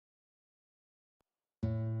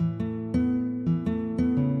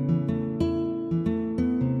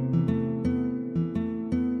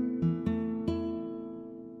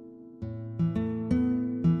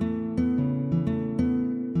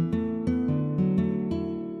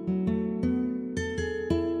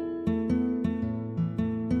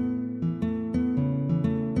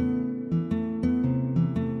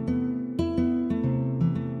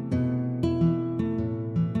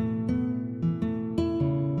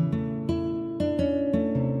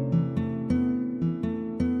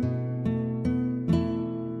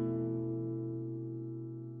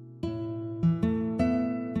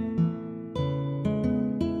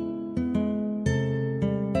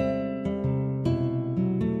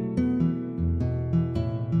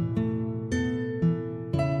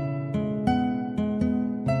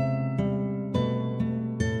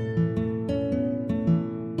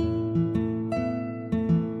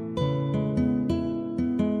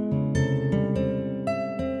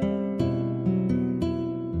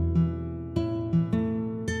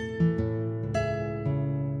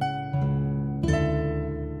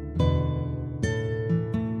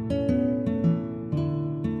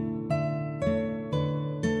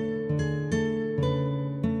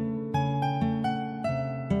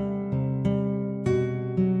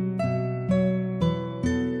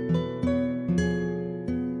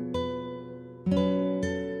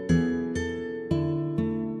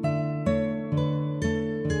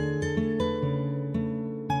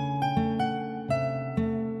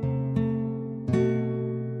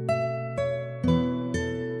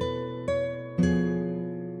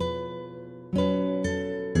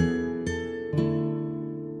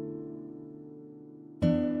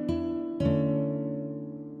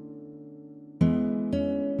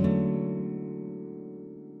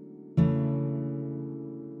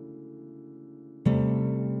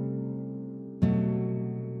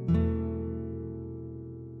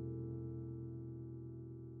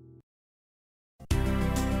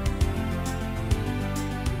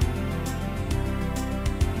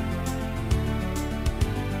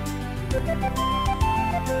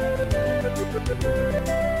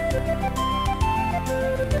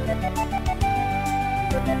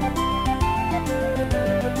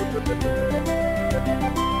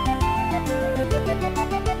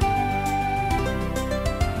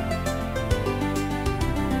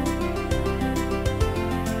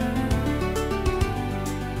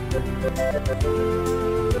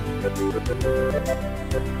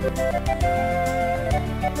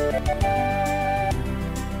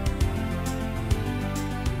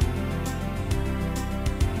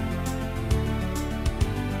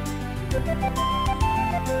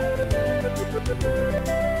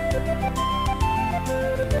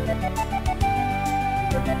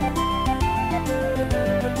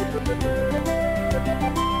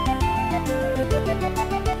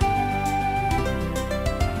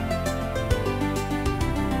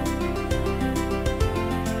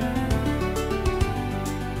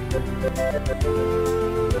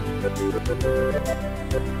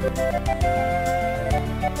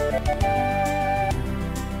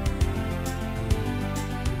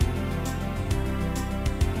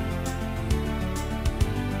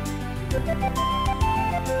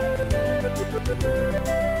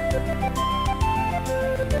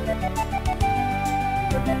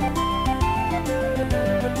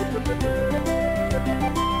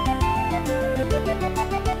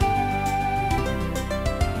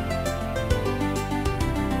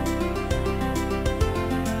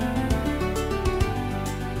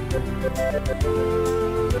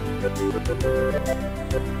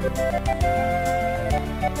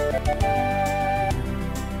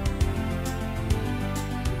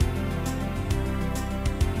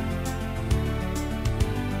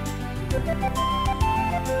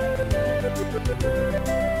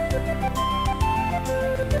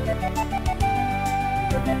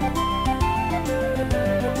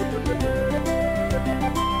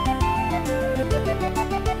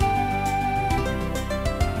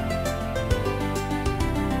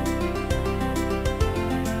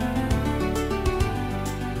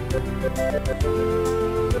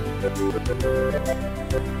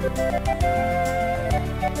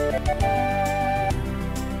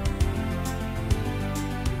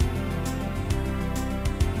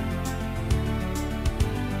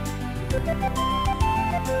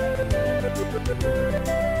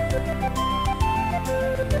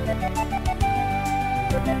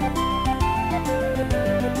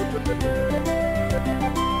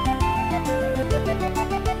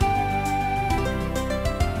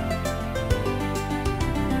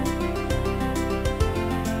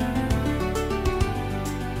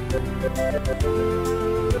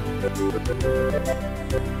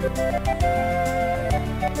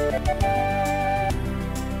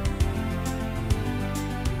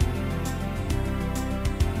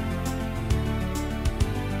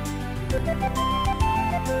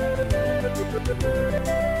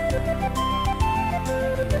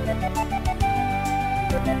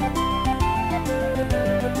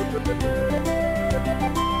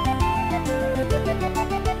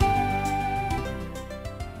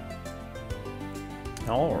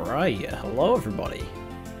Alright, hello everybody.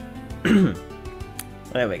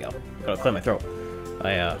 There we go. Gotta clear my throat.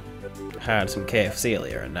 I had some KFC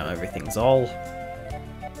earlier and now everything's all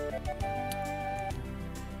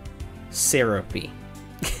syrupy.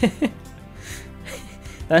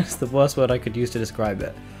 That's the worst word I could use to describe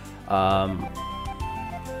it.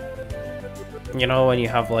 You know when you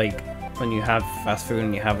have fast food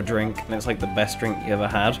and you have a drink and it's like the best drink you ever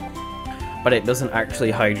had, but it doesn't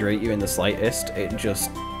actually hydrate you in the slightest, it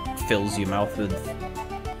just fills your mouth with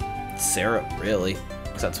syrup, really,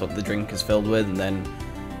 because that's what the drink is filled with, and then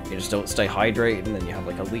you just don't stay hydrated, and then you have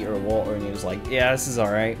like a liter of water and you're just like, yeah, this is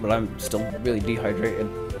alright, but I'm still really dehydrated.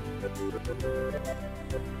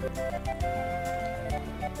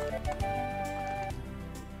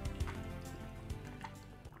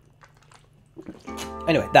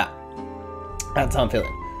 Anyway, that's how I'm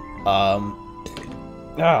feeling.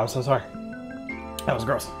 I'm so sorry. That was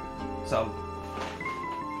gross. So,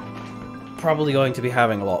 probably going to be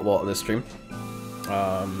having a lot of water this stream.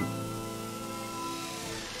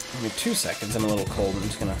 Give me 2 seconds, I'm a little cold, I'm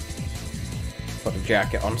just gonna put a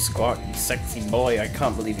jacket on. Squawk, you sexy boy, I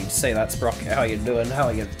can't believe you'd say that, Sprocket. How you doing? How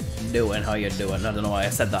you doing? How you doing? I don't know why I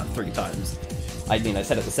said that 3 times. I mean, I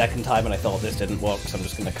said it the second time and I thought this didn't work, so I'm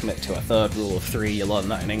just gonna commit to a third rule of 3, you learn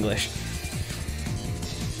that in English.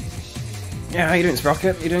 Yeah, how you doing,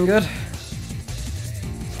 Sprocket? You doing good?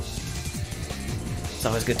 It's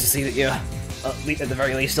always good to see that you're, at the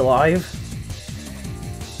very least, alive.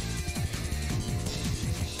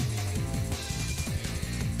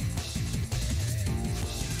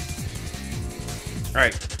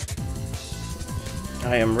 Alright.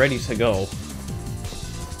 I am ready to go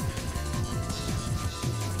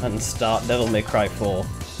and start Devil May Cry 4.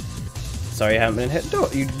 Sorry I haven't been hit.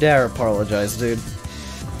 Don't you dare apologize, dude.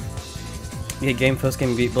 Yeah, game first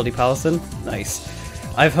game beat Bloody Palestine? Nice.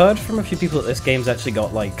 I've heard from a few people that this game's actually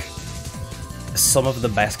got, like, some of the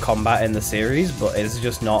best combat in the series, but it's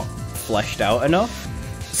just not fleshed out enough.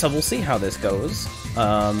 So we'll see how this goes.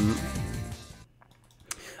 I'm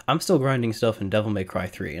still grinding stuff in Devil May Cry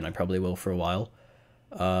 3, and I probably will for a while.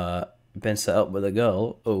 Been set up with a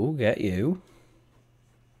girl. Oh, get you.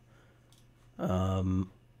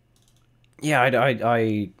 Yeah,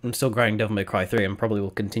 I'm still grinding Devil May Cry 3 and probably will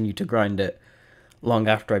continue to grind it long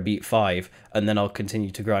after I beat 5, and then I'll continue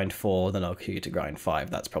to grind 4, then I'll continue to grind 5.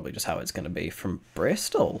 That's probably just how it's going to be. From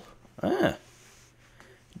Bristol. Ah.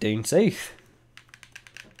 Down south.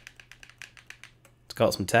 It's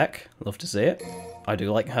got some tech. Love to see it. I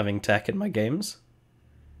do like having tech in my games.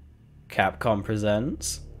 Capcom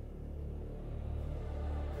presents.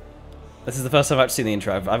 This is the first time I've seen the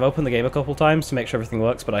intro. I've opened the game a couple times to make sure everything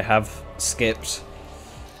works, but I have skipped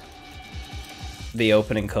the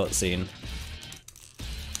opening cutscene.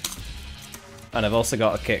 And I've also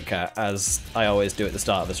got a Kit Kat, as I always do at the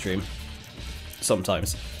start of a stream.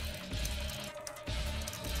 Sometimes.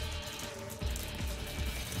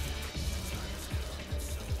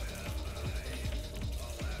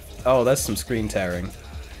 Oh, there's some screen tearing.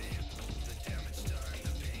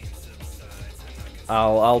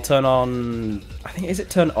 I'll turn on... I think, is it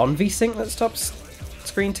turn on VSync that stops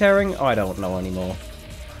screen tearing? Oh, I don't know anymore.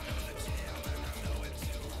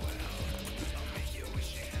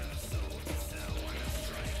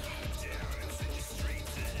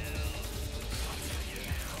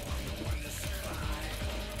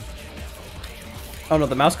 Oh no,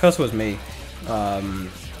 the mouse cursor was me. I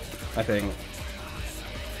think.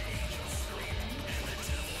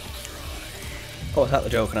 Oh, is that the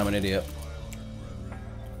joke and I'm an idiot?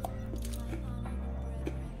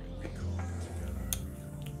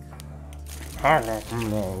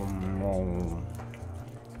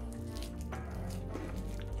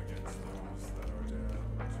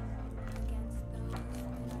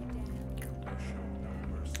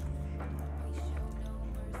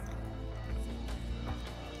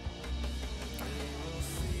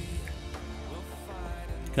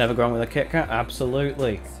 Never go wrong with a Kit Kat?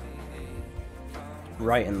 Absolutely.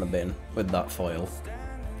 Right in the bin with that foil.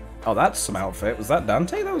 Oh, that's some outfit. Was that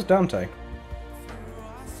Dante? That was Dante.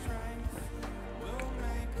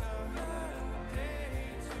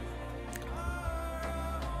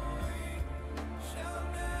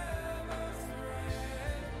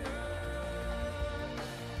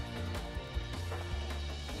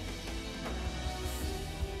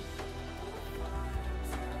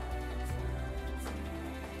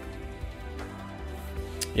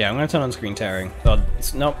 Yeah, I'm going to turn on screen tearing. Oh,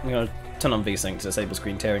 no, I'm going to turn on VSync to disable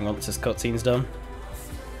screen tearing once this cutscene's done.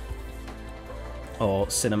 Or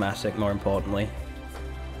cinematic, more importantly.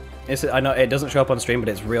 I know it doesn't show up on stream, but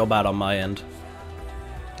it's real bad on my end.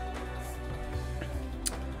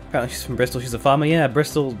 Apparently she's from Bristol. She's a farmer. Yeah,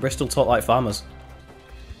 Bristol talk like farmers.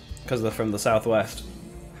 Because they're from the southwest.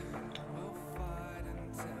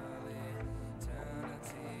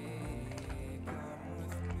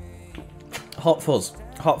 Hot Fuzz.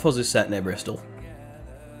 Hot Fuzz is set near Bristol.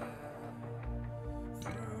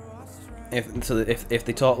 If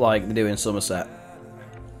they talk like they do in Somerset,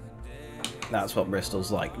 that's what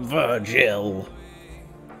Bristol's like. Virgil.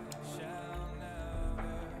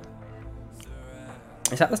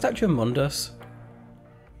 Is that the statue of Mundus?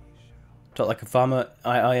 Talk like a farmer.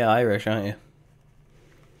 You're Irish, aren't you?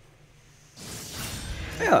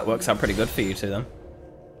 Yeah, that works out pretty good for you two then.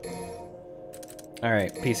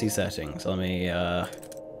 Alright, PC settings. Let me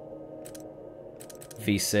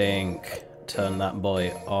VSync, turn that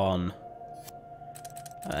boy on.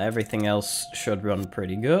 Everything else should run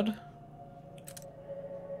pretty good.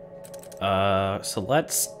 So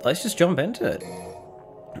let's just jump into it.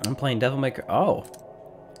 I'm playing Devil May Cry. Oh.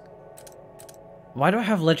 Why do I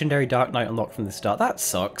have Legendary Dark Knight unlocked from the start? That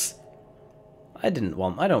sucks. I don't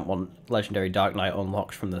want Legendary Dark Knight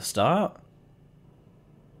unlocked from the start.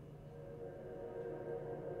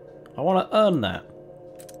 I want to earn that.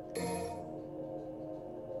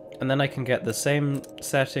 And then I can get the same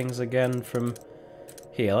settings again from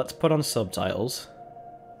here. Let's put on subtitles.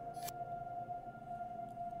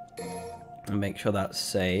 And make sure that's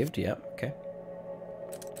saved. Yep, okay.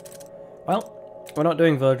 Well, we're not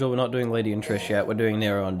doing Virgil, we're not doing Lady and Trish yet. We're doing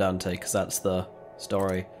Nero and Dante, because that's the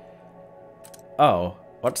story. Oh,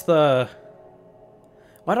 what's the...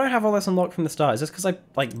 Why do I have all this unlocked from the start? Is this because I,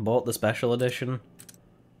 like, bought the special edition?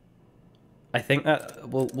 I think that...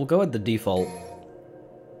 We'll go with the default.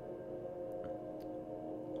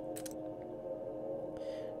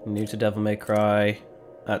 New to Devil May Cry.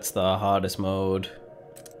 That's the hardest mode.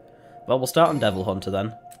 Well, we'll start on Devil Hunter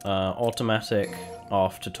then. Automatic,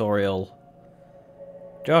 off, tutorial.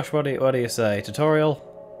 Josh, what do you say? Tutorial?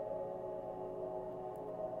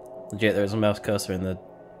 Legit, there is a mouse cursor in the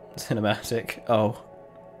cinematic. Oh.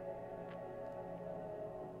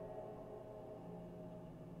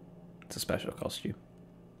 It's a special costume.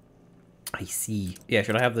 I see. Yeah,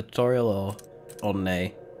 should I have the tutorial or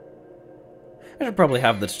nay? I should probably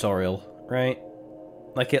have the tutorial, right?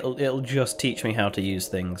 Like it'll just teach me how to use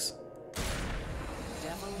things.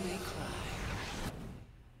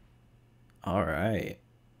 Alright.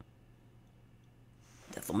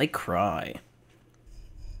 Devil May Cry.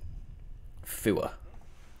 Fua.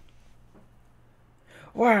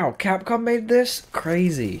 Wow, Capcom made this?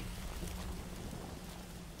 Crazy.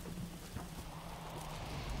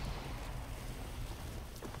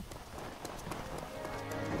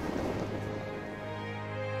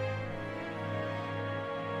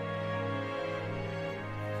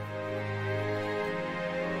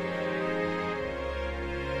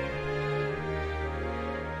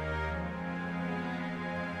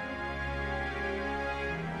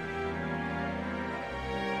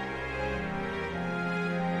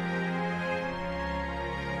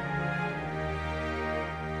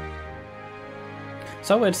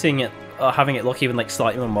 So weird seeing it, having it look even like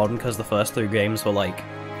slightly more modern because the first 3 games were like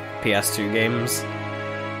PS2 games.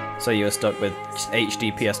 So you were stuck with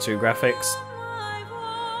HD PS2 graphics.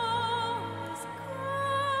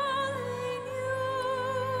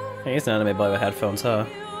 Hey, he's an anime boy with headphones, huh?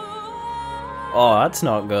 Oh, that's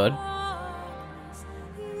not good.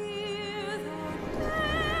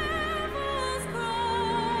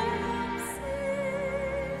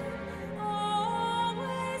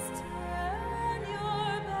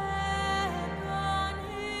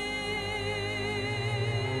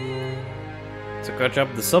 It's a good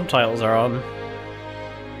job the subtitles are on.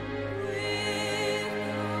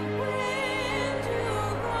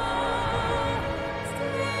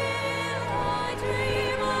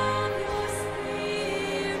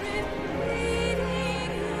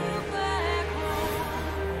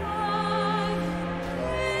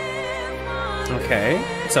 Okay,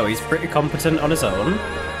 so he's pretty competent on his own.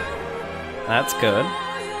 That's good.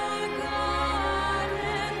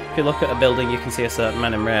 If you look at a building, you can see a certain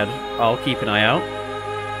man in red. I'll keep an eye out.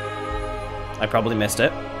 I probably missed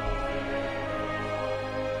it.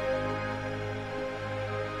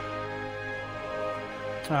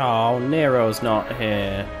 Oh, Nero's not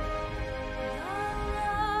here.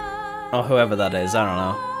 Or whoever that is, I don't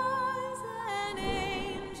know.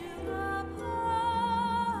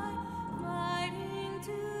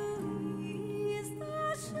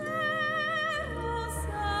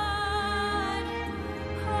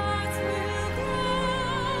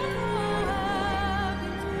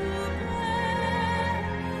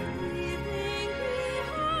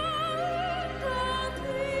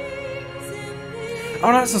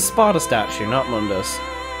 Oh, that's a Sparta statue, not Mundus.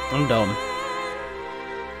 I'm dumb.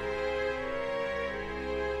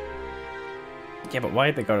 Yeah, but why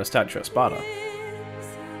did they got a statue of Sparta?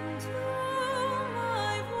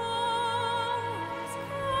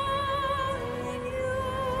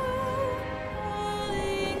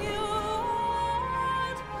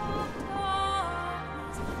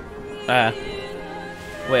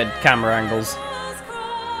 Weird camera angles.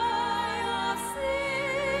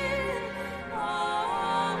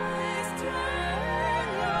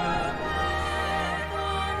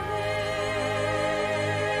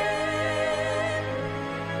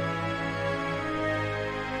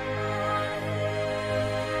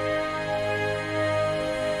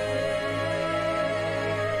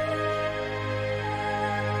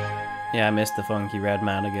 Yeah, I missed the funky red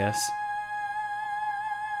man, I guess.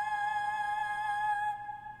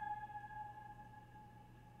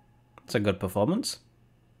 It's a good performance.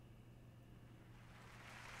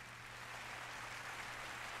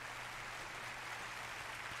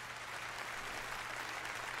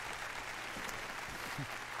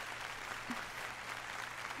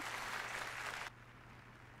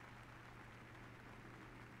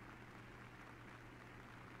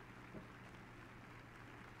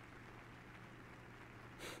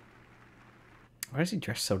 Why is he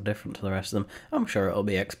dressed so different to the rest of them? I'm sure it'll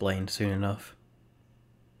be explained soon enough.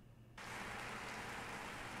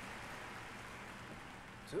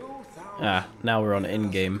 Ah, now we're on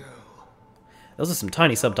in-game. Those are some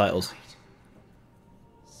tiny subtitles.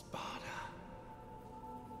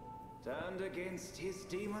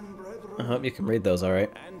 I hope you can read those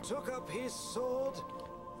alright. And took up his sword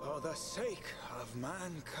for the sake of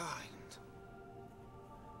mankind.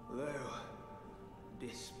 Though,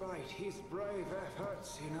 despite his brave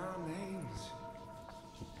efforts in our names,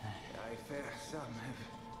 I fear some have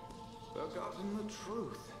forgotten the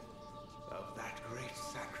truth of that great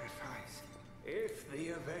sacrifice. If the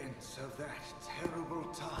events of that terrible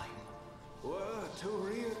time were to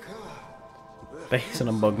reoccur... Based on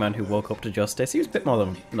a bugman who woke up to justice. He was a bit more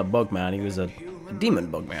than a bugman, he was a demon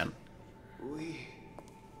bugman. We,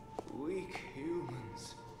 weak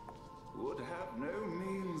humans, would have no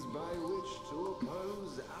means by which to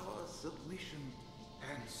oppose our submission.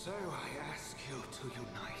 And so I ask you to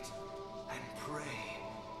unite and pray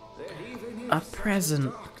that even if A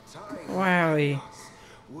present. such dark times Wowie.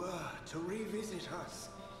 were to revisit us,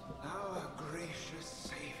 our gracious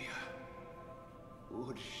Savior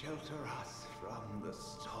would shelter us from the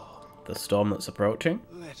storm. The storm that's approaching.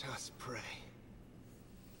 Let us pray.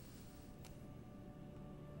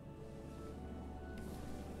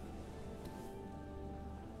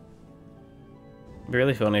 It'd be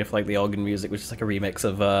really funny if like the organ music was just like a remix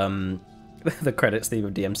of the credits theme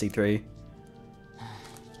of DMC3.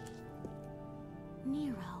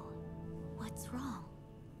 Nero, what's wrong?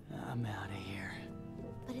 I'm out of here.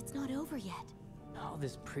 But it's not over yet. All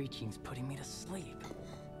this preaching's putting me to sleep.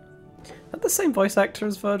 Is that the same voice actor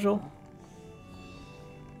as Virgil?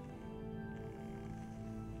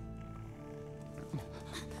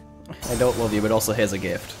 I don't love you, but also here's a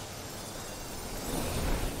gift.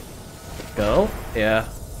 Girl? Yeah.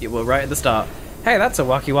 You were right at the start. Hey, that's a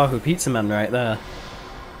Wacky Wahoo Pizza Man right there.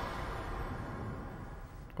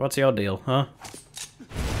 What's your deal, huh?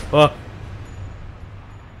 What?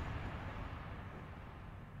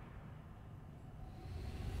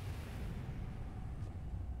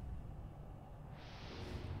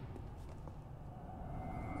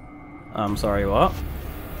 I'm sorry, what?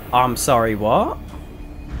 I'm sorry, what?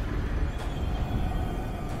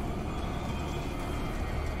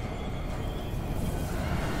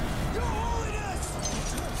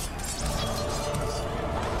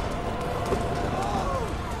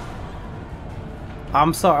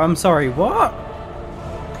 I'm sorry, what?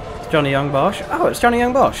 It's Johnny Young Bosch. Oh, it's Johnny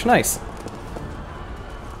Young Bosch. Nice.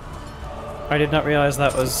 I did not realize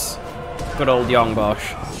that was good old Young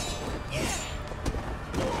Bosch.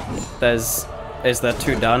 Is there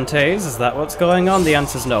two Dantes? Is that what's going on? The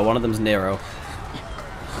answer's no. One of them's Nero.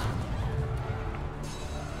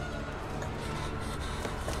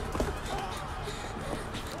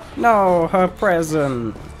 No, her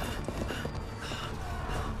present.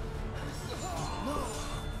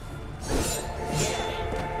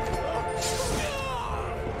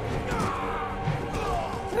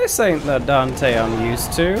 This ain't the Dante I'm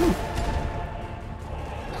used to.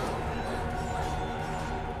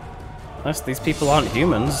 Unless these people aren't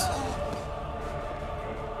humans.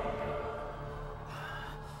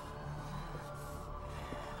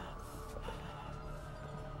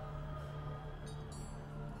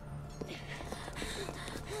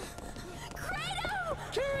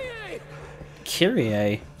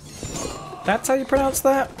 Kyrie? That's how you pronounce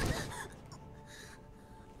that?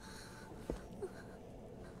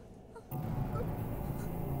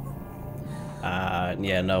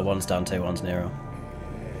 Yeah, no, one's Dante, one's Nero.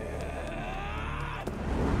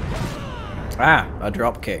 Ah, a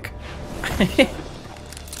drop kick.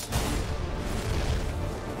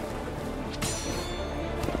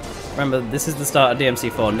 Remember, this is the start of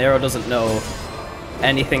DMC4. Nero doesn't know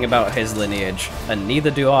anything about his lineage, and neither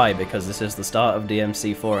do I, because this is the start of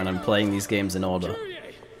DMC4 and I'm playing these games in order.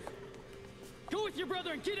 Go with your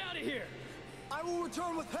brother and get out of here! I will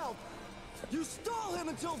return with help! You stole him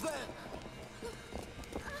until then!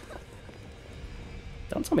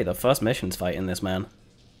 Don't tell me the first mission's fighting this man.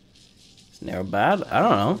 Is Nero bad? I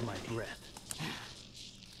don't know. My breath.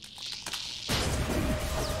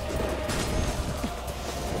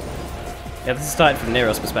 Yeah, this is starting from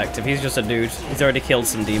Nero's perspective. He's just a dude. He's already killed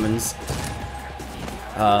some demons.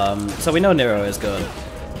 So we know Nero is good.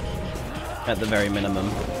 At the very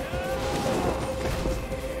minimum.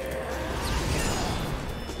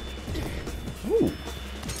 Ooh.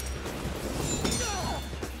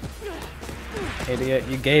 Idiot,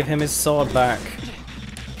 you gave him his sword back.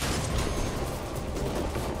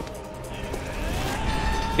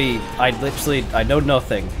 B, I know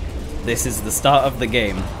nothing. This is the start of the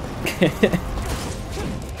game.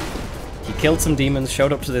 He killed some demons,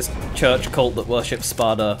 showed up to this church cult that worships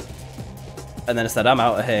Sparta, and then said, I'm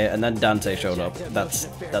out of here, and then Dante showed up.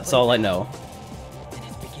 That's all I know. And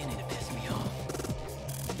it's beginning to piss me off.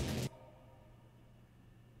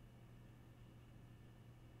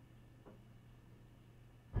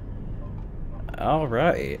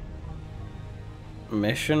 Alright.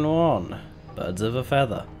 Mission 1. Birds of a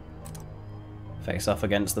Feather. Face off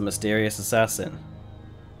against the mysterious assassin.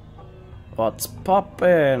 What's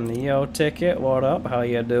poppin'? Yo, Ticket, what up? How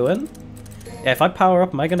you doing? Yeah, if I power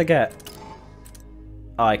up, am I gonna get...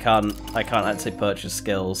 Oh, I can't actually purchase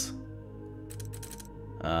skills.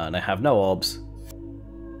 And I have no orbs.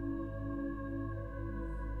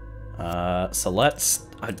 So let's...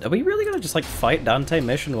 Are we really gonna just, like, fight Dante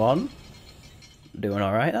Mission 1? Doing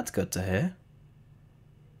alright, that's good to hear.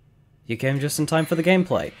 You came just in time for the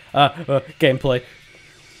gameplay. Gameplay.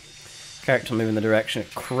 Character moving the direction.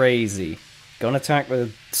 Crazy. Gonna attack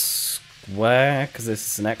with square, because this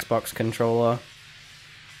is an Xbox controller.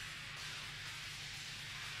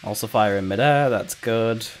 Also fire in midair, that's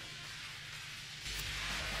good.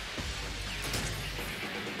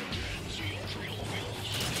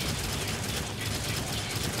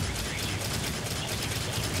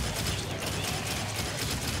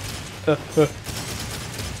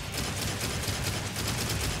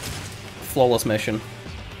 Flawless mission.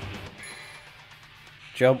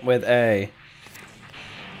 Jump with A.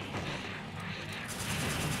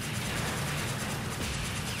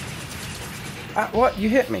 Ah, what? You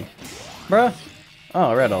hit me. Bruh.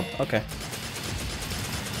 Oh, red orb. Okay.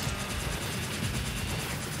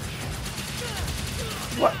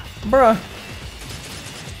 What? Bruh.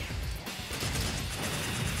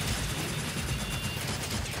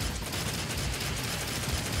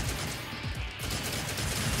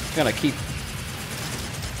 Gonna keep...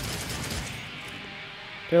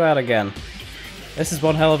 Do that again. This is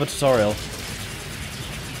one hell of a tutorial.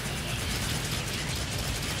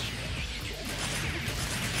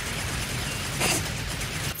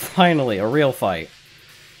 Finally, a real fight.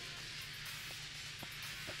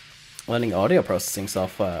 Learning audio processing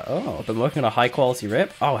software. Oh, I've been working on a high quality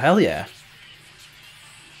rip? Oh, hell yeah.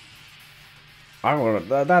 I want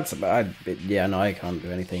to, that's bad. Yeah, no, I can't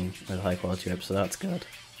do anything with high quality rip, so that's good.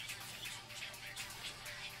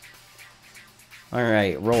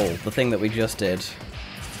 Alright, roll. The thing that we just did.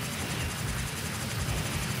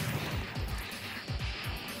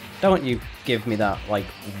 Don't you give me that, like,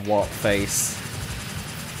 what face.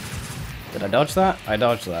 Did I dodge that? I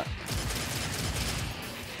dodged that.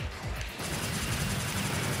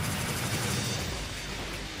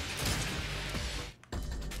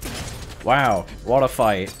 Wow, what a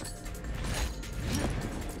fight.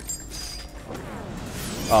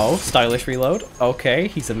 Oh, stylish reload. Okay,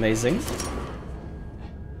 he's amazing.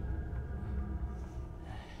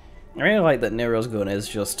 I really like that Nero's gun is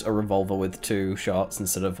just a revolver with 2 shots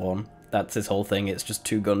instead of 1. That's his whole thing, it's just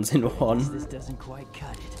 2 guns in 1. This doesn't quite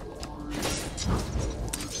cut it.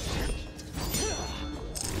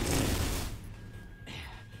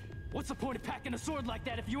 What's the point of packing a sword like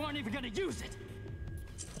that if you aren't even gonna use it?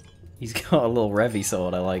 He's got a little Revy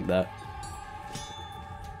sword, I like that.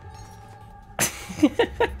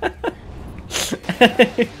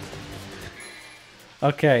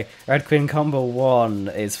 Okay, Red Queen combo 1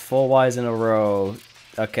 is 4 Ys in a row.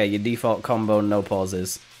 Okay, your default combo, no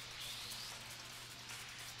pauses.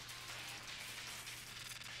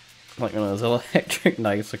 Like one of those electric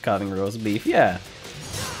knives for carving roast beef, yeah.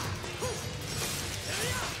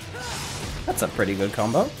 That's a pretty good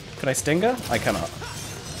combo. Could I sting her? I cannot.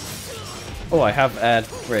 Oh, I have air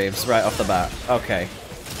graves right off the bat. Okay.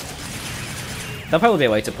 There'll probably be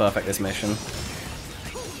a way to perfect this mission.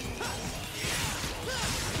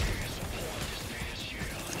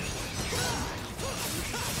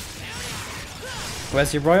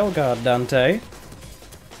 Where's your royal guard, Dante?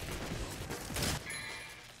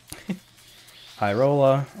 High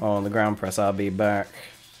roller. Oh, on the ground press, I'll be back.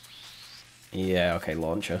 Yeah, okay,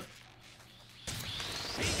 launcher.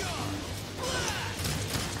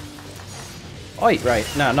 Oi, right,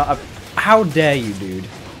 no, not a... How dare you, dude?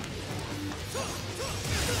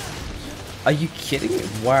 Are you kidding me?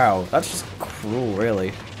 Wow, that's just cruel,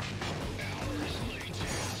 really.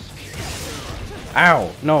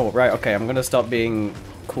 Ow! No, right, okay, I'm gonna stop being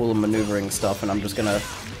cool and maneuvering stuff, and I'm just gonna...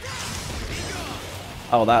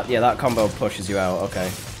 Oh, that, yeah, that combo pushes you out,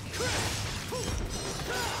 okay.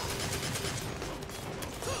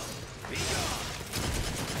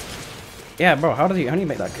 Yeah, bro, how do you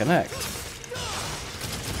make that connect?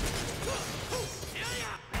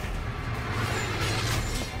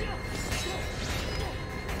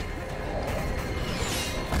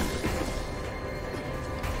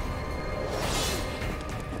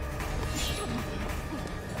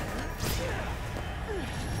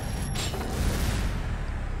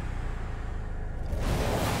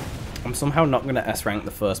 I'm somehow not gonna S rank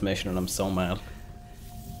the first mission, and I'm so mad.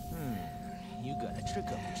 You got a trick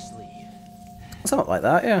up your sleeve. It's not like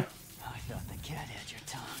that, yeah. I thought the cat had your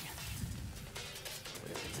tongue.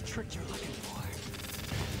 What if it's a trick you're looking for?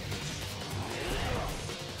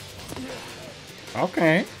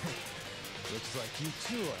 Okay. Looks like you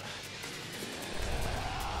too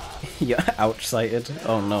are. You're ouch-sighted.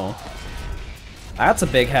 Oh no. That's a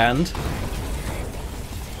big hand.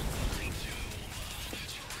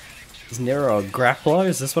 Is Nero a grappler?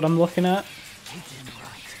 Is this what I'm looking at?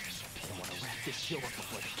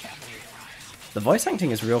 The voice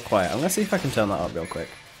acting is real quiet. I'm gonna see if I can turn that up real quick.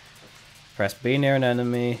 Press B near an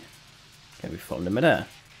enemy. Can be formed in midair.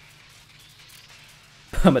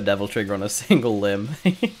 I'm a devil trigger on a single limb.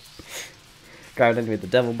 Grab enemy with the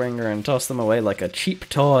devil bringer and toss them away like a cheap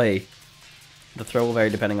toy. The throw will vary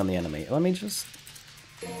depending on the enemy. Let me just...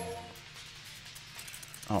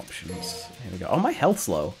 Options. Here we go. Oh, my health's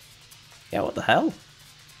low. Yeah, what the hell?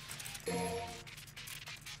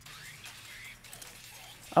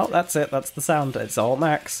 Oh, that's it. That's the sound. It's all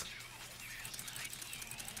max.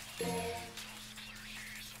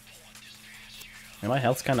 And my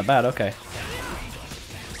health's kind of bad. Okay.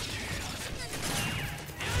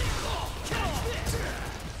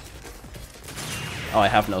 Oh, I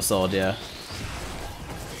have no sword, yeah.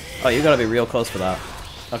 Oh, you gotta be real close for that.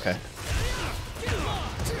 Okay.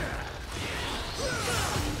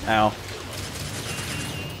 Ow.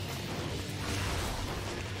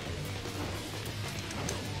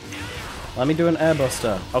 Let me do an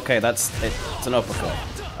airbuster. Okay, that's it. It's an uppercut.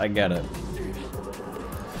 I get it.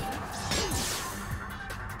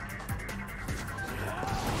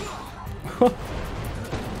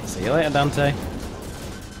 See you later, Dante.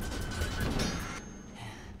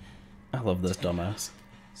 I love this dumbass.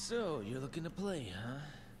 So, you're looking to play,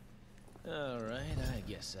 huh? Alright, I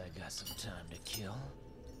guess I got some time to kill.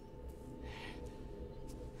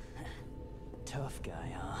 Tough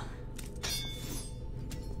guy, huh?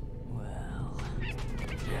 Well...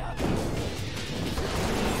 yeah.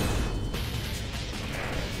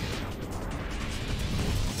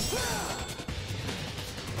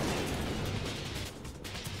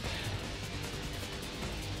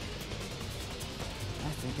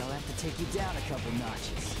 I think I'll have to take you down a couple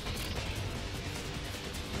notches.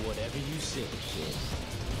 Whatever you say, kid.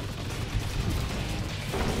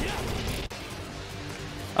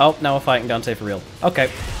 Oh, now we're fighting Dante for real. Okay.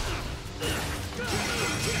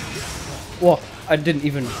 Whoa, I didn't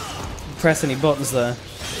even press any buttons there.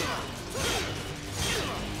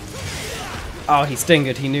 Oh, he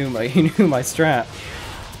stinged. He knew my strat.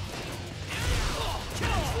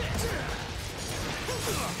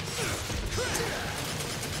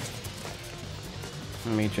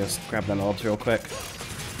 Let me just grab them orbs real quick.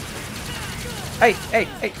 Hey, hey,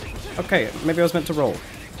 hey! Okay, maybe I was meant to roll.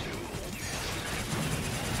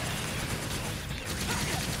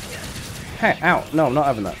 Hey, ow! No, I'm not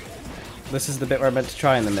having that. This is the bit where I'm meant to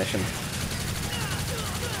try in the mission.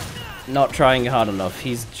 Not trying hard enough.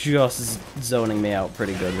 He's just zoning me out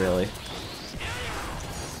pretty good, really.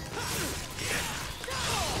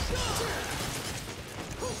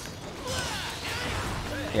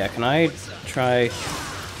 Yeah, can I try...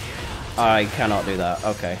 I cannot do that.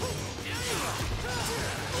 Okay.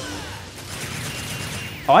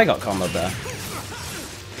 Oh, I got comboed there.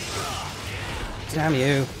 Damn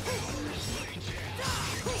you.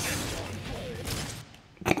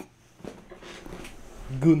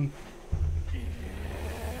 Gun.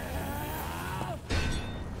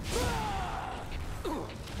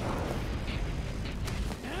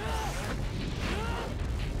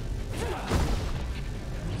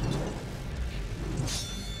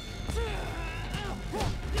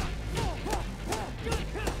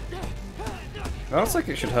 That looks like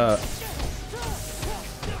it should hurt.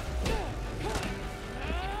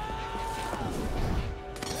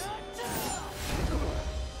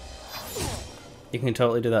 You can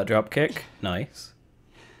totally do that drop kick. Nice.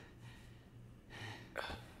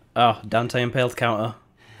 Oh, Dante impaled counter.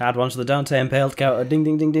 Add one to the Dante impaled counter. Ding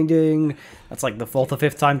ding ding ding ding. That's like the 4th or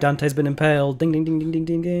 5th time Dante's been impaled. Ding ding ding ding ding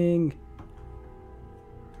ding ding.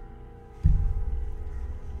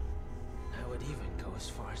 I would even go as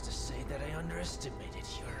far as to say that I underestimated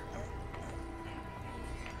your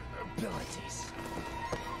abilities.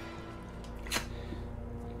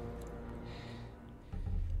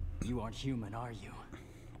 You aren't human, are you?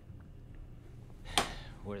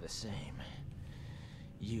 We're the same.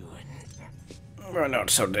 You and... We're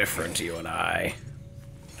not so different, you and I.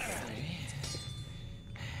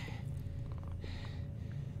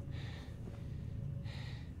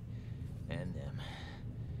 And them.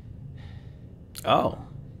 Oh.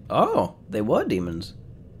 Oh, they were demons.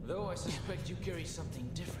 Though I suspect you carry something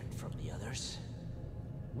different from the others.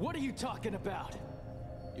 What are you talking about?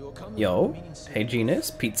 You will come Yo, hey Genus,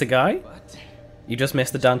 pizza guy. but You just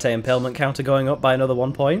missed the Dante impalement counter going up by another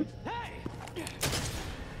 1 point.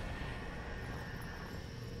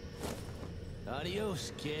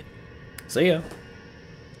 adios, kid. See ya.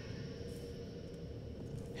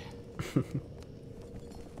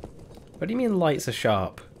 What do you mean lights are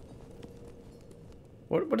sharp?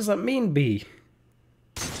 What does that mean, B?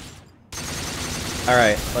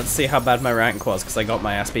 Alright, let's see how bad my rank was, because I got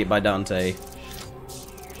my ass beat by Dante.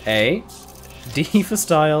 A. D for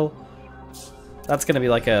style. That's gonna be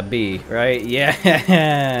like a B, right?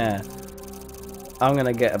 Yeah! I'm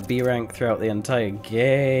gonna get a B rank throughout the entire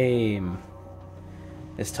game.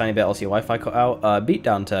 This tiny bit also your Wi-Fi cut out. Beat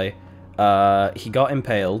Dante. He got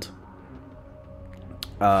impaled.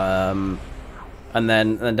 And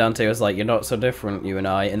then Dante was like, "You're not so different, you and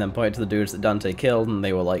I," and then pointed to the dudes that Dante killed, and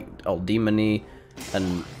they were like all demony,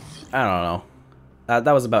 and I don't know.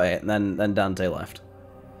 That was about it. And then Dante left.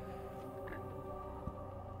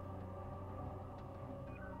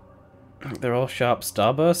 They're all sharp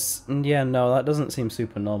starbursts? Yeah, no, that doesn't seem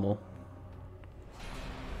super normal.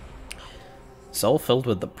 Soul filled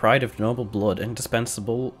with the pride of noble blood,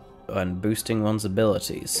 indispensable and boosting one's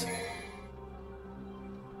abilities.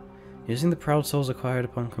 Using the Proud Souls acquired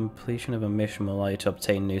upon completion of a mission will allow you to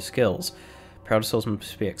obtain new skills. Proud Souls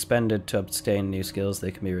must be expended to obtain new skills.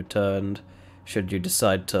 They can be returned should you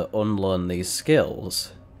decide to unlearn these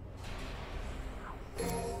skills.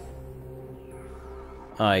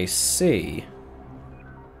 I see.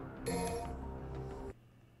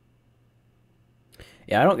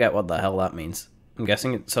 Yeah, I don't get what the hell that means. I'm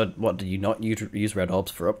guessing, so what, did you not use red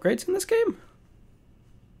orbs for upgrades in this game?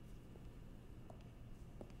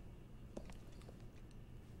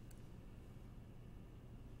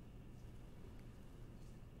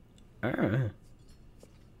 Oh.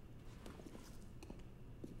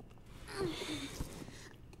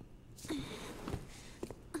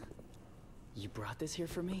 You brought this here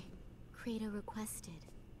for me? Kratos requested.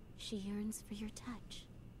 She yearns for your touch.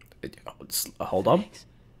 Hold on. Thanks.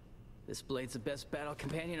 This blade's the best battle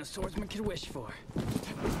companion a swordsman could wish for.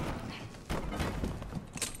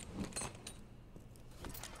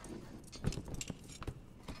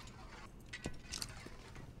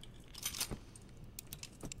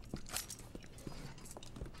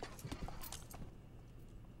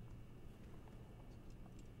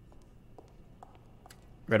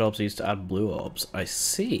 Red orbs used to add blue orbs. I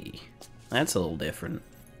see. That's a little different.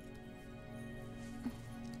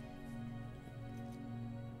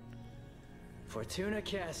 Fortuna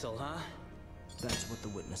Castle, huh? That's what the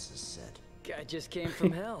witnesses said. Guy just came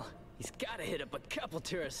from hell. He's gotta hit up a couple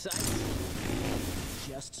tourist sites.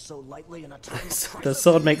 Just so lightly in a time of The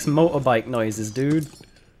sword makes motorbike noises, dude.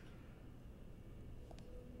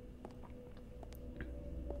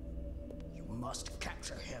 You must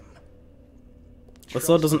capture him. The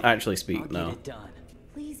sword doesn't actually speak, I'll no. get it done.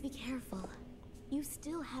 Please be careful. You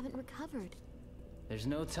still haven't recovered. There's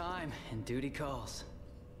no time, and duty calls.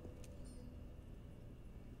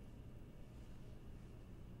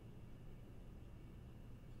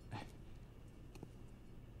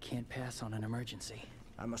 Can't pass on an emergency.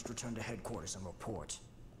 I must return to headquarters and report.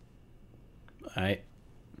 Alright.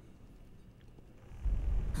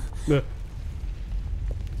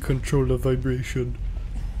 Control the vibration.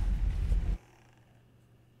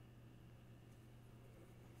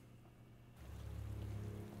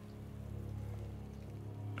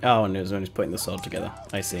 Oh, and it was when he's putting the sword together.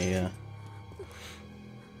 I see, yeah.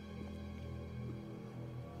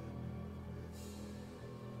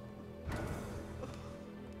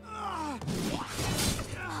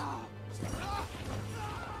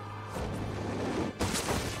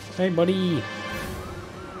 Hey, buddy!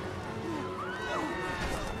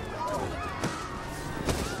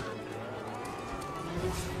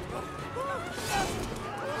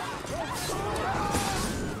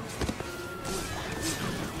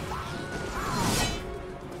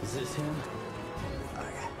 Is this him?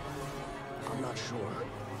 I'm not sure.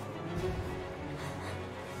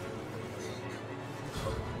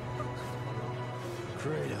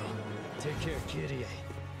 Kratos, take care, kitty.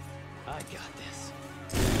 I got this.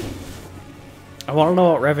 I want to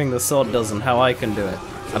know what revving the sword does and how I can do it.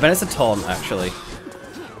 I bet it's a taunt, actually.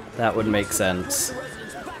 That would make sense.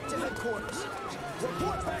 Residents back to headquarters.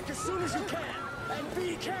 Report back as soon as you can, and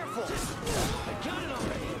be careful. I got it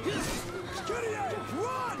already. Gideon,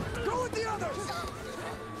 run! Go with the others.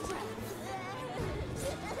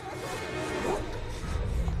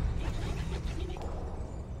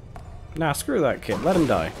 Nah, screw that kid. Let him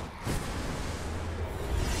die.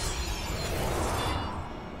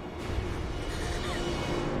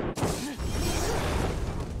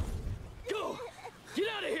 Go! Get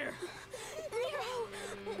out of here!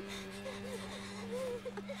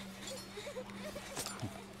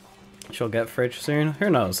 She'll get fridge soon? Who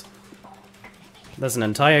knows? There's an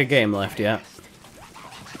entire game left yet.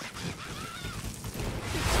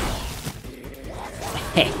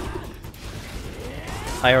 Heh.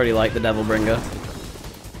 I already like the Devil Bringer.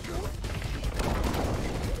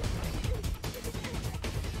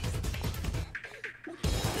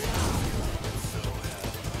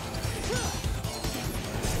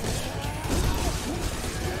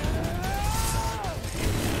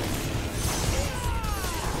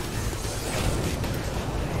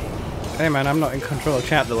 Hey man, I'm not in control of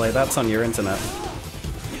chat delay, that's on your internet.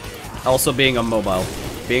 Also being on mobile.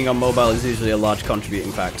 Being on mobile is usually a large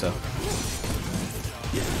contributing factor.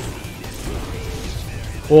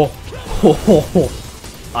 Oh,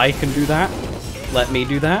 I can do that? Let me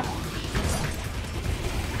do that?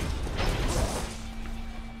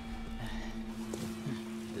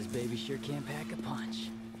 This baby sure can pack a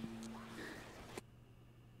punch.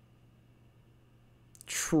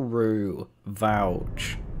 True.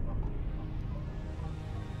 Vouch.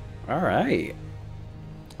 Alright.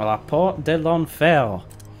 La Porte de l'Enfer.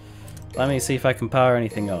 Let me see if I can power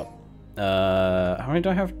anything up. How many do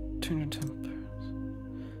I have? 210.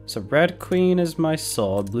 So Red Queen is my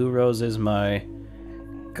sword, Blue Rose is my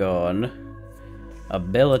gun.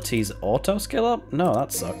 Abilities auto skill up? No,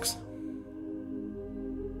 that sucks.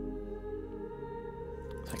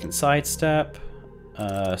 I can sidestep.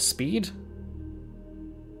 Speed?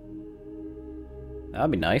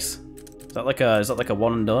 That'd be nice. Is that like a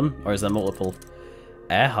one and done? Or is there multiple?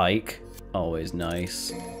 Air hike. Always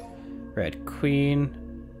nice. Red Queen.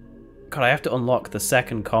 God, I have to unlock the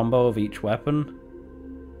second combo of each weapon.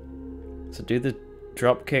 So do the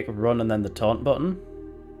drop kick, run, and then the taunt button.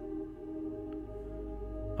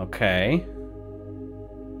 Okay.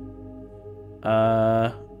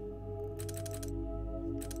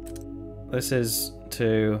 This is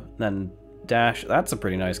to then dash. That's a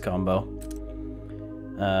pretty nice combo.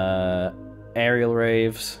 Aerial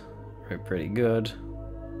raves are pretty good.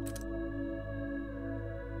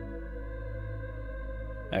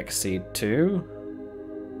 Exceed 2.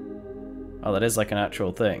 Oh, that is like an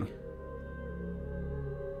actual thing.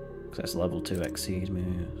 Because that's level 2 exceed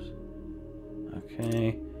moves.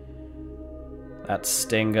 Okay. That's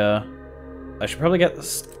Stinger. I should probably get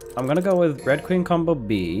this. I'm gonna go with Red Queen combo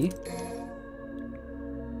B.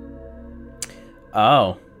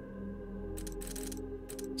 Oh.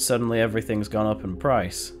 Suddenly everything's gone up in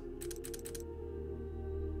price.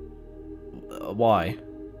 Why?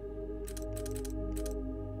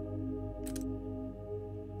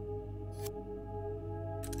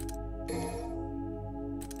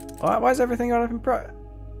 Why is everything gone up in price?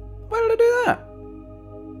 Why did I do that?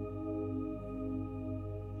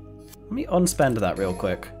 Let me unspend that real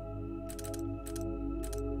quick.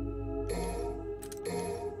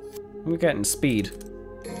 We're getting speed.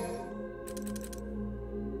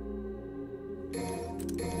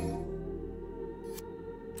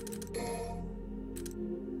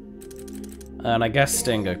 And I guess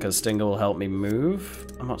Stinger, because Stinger will help me move.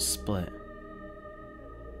 I'm not split.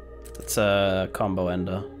 It's a combo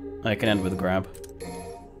ender. I can end with grab.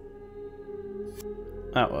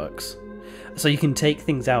 That works. So you can take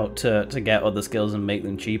things out to get other skills and make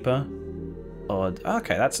them cheaper. Or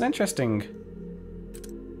okay, that's an interesting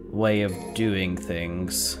way of doing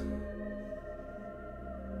things.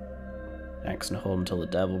 X and hold until the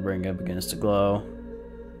Devil Bringer begins to glow.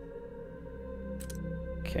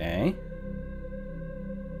 Okay.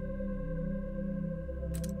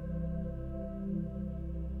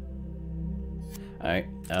 Alright,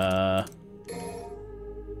 oh,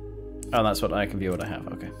 that's what I can view what I have,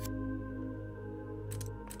 okay.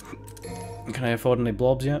 Can I afford any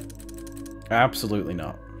blobs yet? Absolutely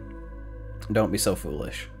not. Don't be so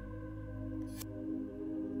foolish.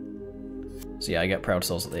 So yeah, I get Proud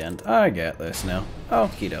Souls at the end. I get this now.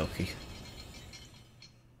 Okie dokie.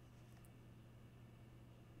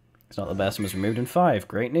 It's not the best and was removed in 5.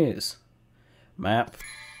 Great news. Map.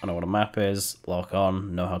 I know what a map is. Lock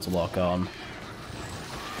on. Know how to lock on.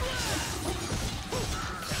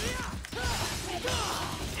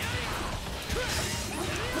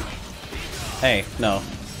 Hey, no.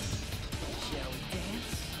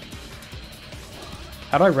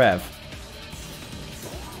 How do I rev?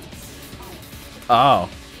 Oh.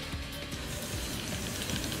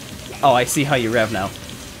 Oh, I see how you rev now.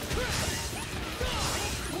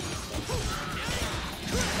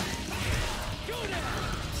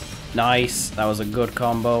 Nice. That was a good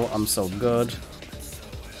combo. I'm so good.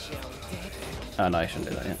 Oh, no, I shouldn't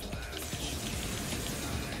do that yet.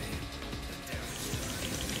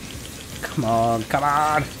 Come on, come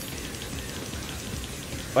on!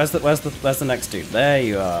 Where's the next dude? There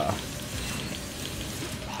you are.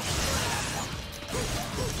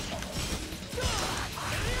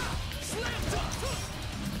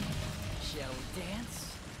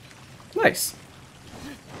 Nice.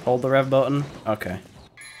 Hold the rev button. Okay.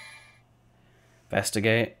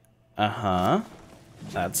 Investigate. Uh-huh.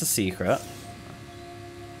 That's a secret.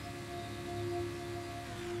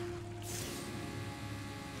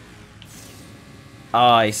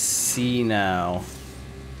 Ah, I see now.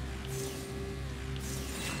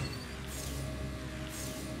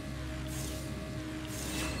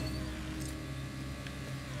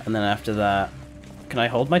 And then after that, can I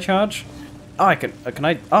hold my charge? Oh, I can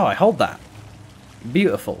I? Oh, I hold that.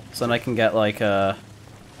 Beautiful. So then I can get like a...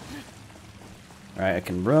 Right, I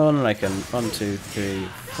can run, and I can 1, 2, 3,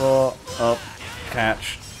 4, up,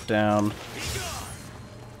 catch, down.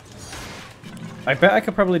 I bet I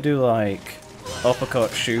could probably do like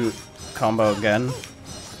uppercut, shoot, combo again.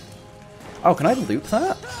 Oh, can I loop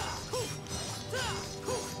that?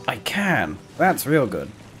 I can. That's real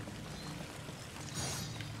good.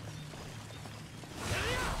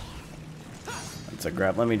 That's a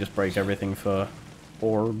grab. Let me just break everything for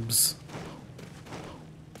orbs.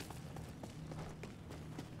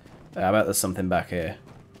 I bet there's something back here.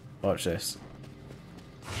 Watch this.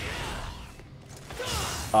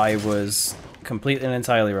 I was completely and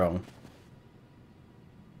entirely wrong.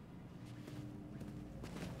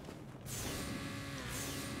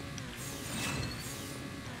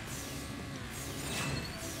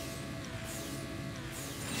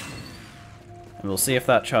 And we'll see if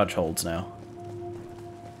that charge holds now.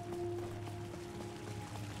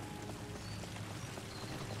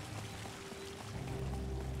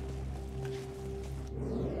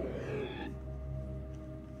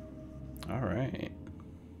 Alright.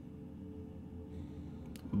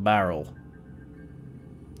 Barrel.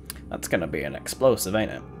 That's gonna be an explosive,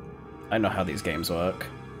 ain't it? I know how these games work.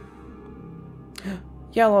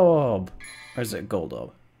 Yellow orb! Or is it gold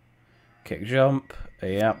orb? Kick jump.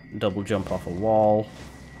 Yep, double jump off a wall.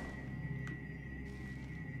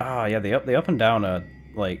 Ah, yeah, the up and down are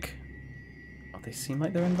like... Oh, they seem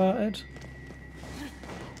like they're inverted.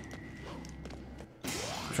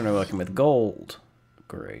 Which one are we working with? Gold.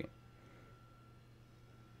 Great.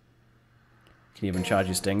 Can you even charge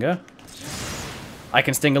your stinger? I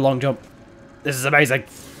can sting a long jump. This is amazing.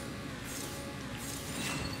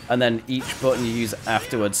 And then each button you use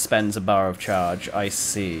afterwards spends a bar of charge. I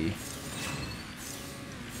see.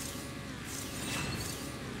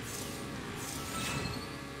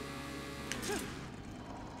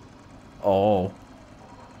 Oh.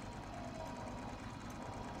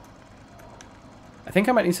 I think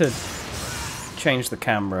I might need to change the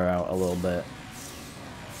camera out a little bit.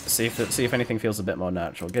 See if anything feels a bit more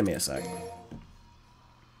natural. Give me a sec.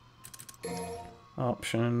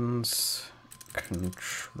 Options.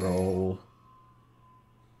 Control.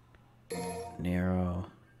 Nero.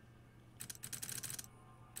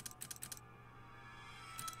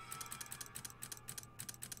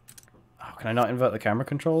 Oh, can I not invert the camera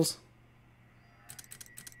controls?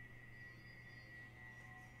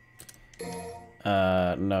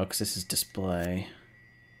 No, because this is display.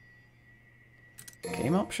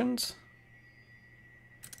 Game options?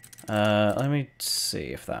 Let me see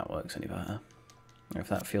if that works any better. Or if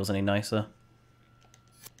that feels any nicer.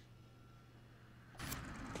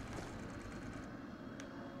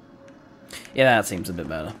 Yeah, that seems a bit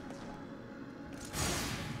better.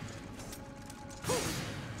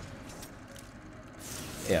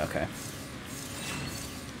 Yeah, okay.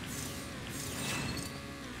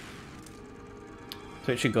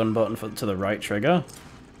 Switch your gun button to the right trigger.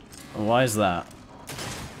 Why is that?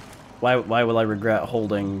 Why will I regret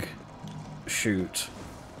holding shoot?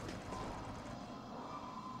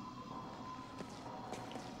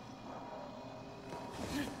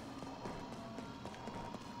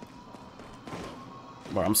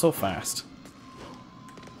 Wow, I'm so fast.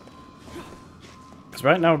 Because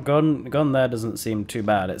right now gun there doesn't seem too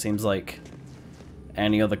bad. It seems like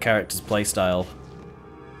any other character's playstyle.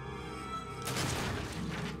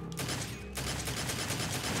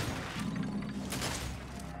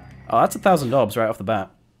 Oh, that's 1,000 orbs right off the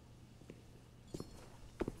bat.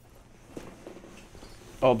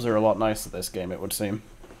 Orbs are a lot nicer this game, it would seem.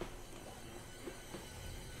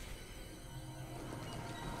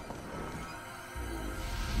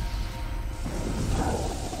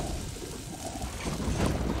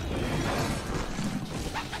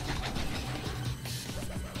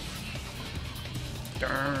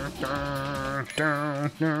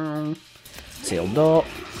 Sealed door.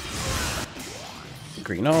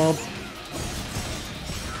 Green orb.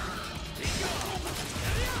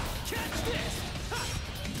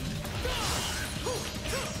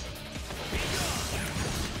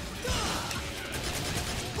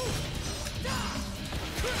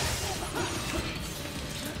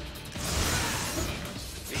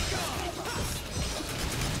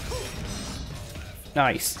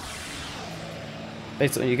 Nice.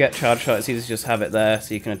 Basically, you get charge shot, it's easy to just have it there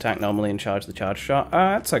so you can attack normally and charge the charge shot.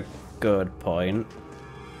 That's a good point.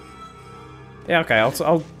 Yeah, okay,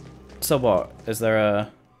 I'll so what? Is there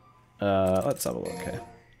a... let's have a look here.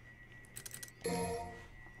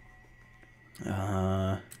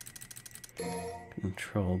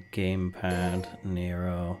 Control gamepad,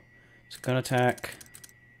 Nero. It's gun attack.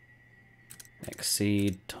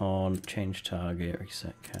 Exceed, taunt, change target,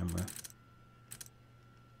 reset camera.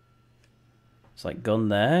 It's like gun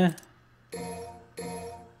there.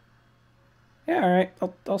 Yeah, alright.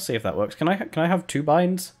 I'll see if that works. Can I have 2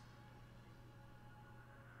 binds?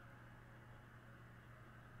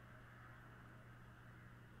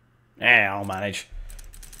 Yeah, I'll manage.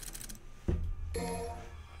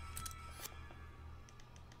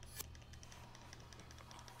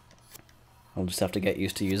 I'll just have to get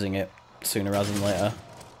used to using it sooner rather than later.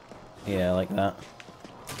 Yeah, like that.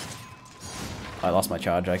 I lost my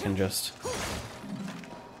charge, I can just...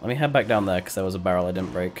 Let me head back down there, because there was a barrel I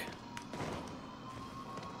didn't break.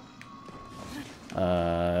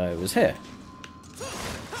 It was here.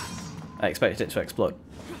 I expected it to explode.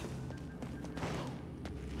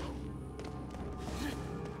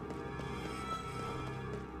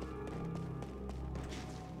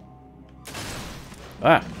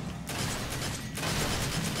 Ah!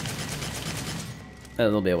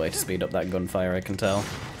 There'll be a way to speed up that gunfire, I can tell.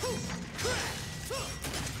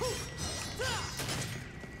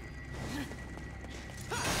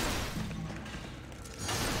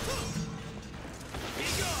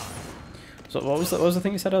 So what was the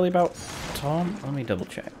thing you said earlier about Tom? Let me double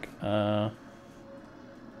check. Do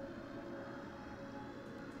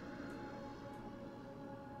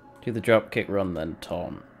the drop kick run then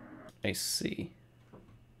Tom. I see.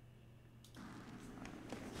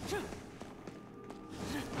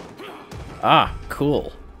 Ah,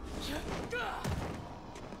 cool.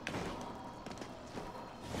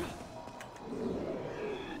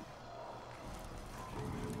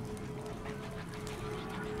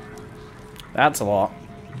 That's a lot.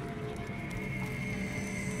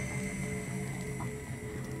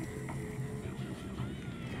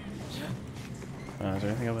 Is there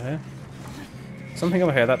anything over here? Something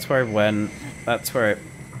over here, that's where I went. That's where it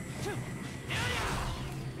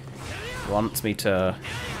wants me to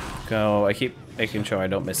go. I keep making sure I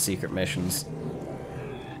don't miss secret missions.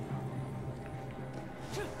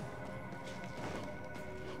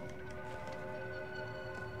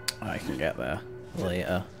 I can get there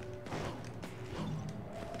later.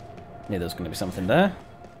 Knew there was going to be something there.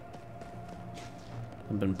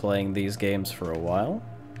 I've been playing these games for a while.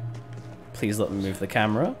 Please let me move the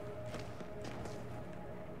camera.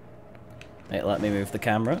 Hey, let me move the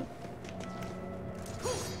camera.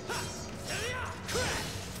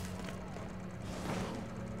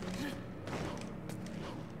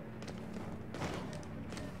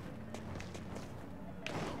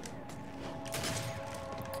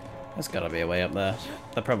 There's gotta be a way up there.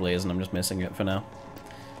 There probably isn't, I'm just missing it for now.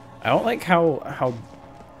 I don't like how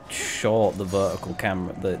short the vertical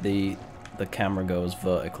camera the camera goes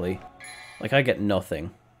vertically. Like I get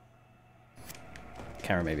nothing.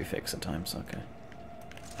 Camera maybe fixed at times, okay.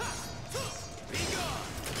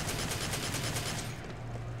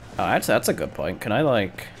 Oh, actually that's a good point. Can I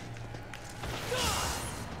like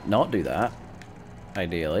not do that?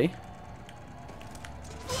 Ideally.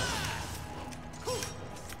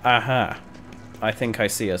 Aha. I think I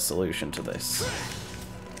see a solution to this.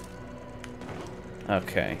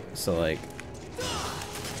 Okay, so like...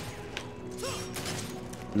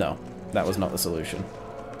 No, that was not the solution.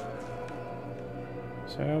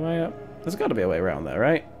 So am I up? There's got to be a way around there,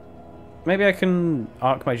 right? Maybe I can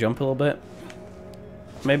arc my jump a little bit?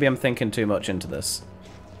 Maybe I'm thinking too much into this.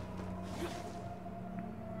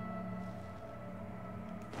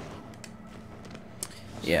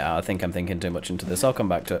 Yeah, I think I'm thinking too much into this. I'll come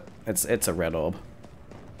back to it. It's a red orb.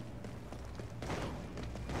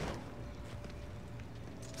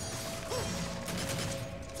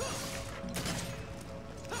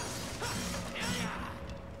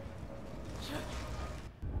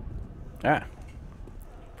 Ah.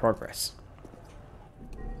 Progress.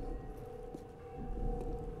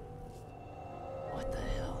 What the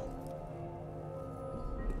hell?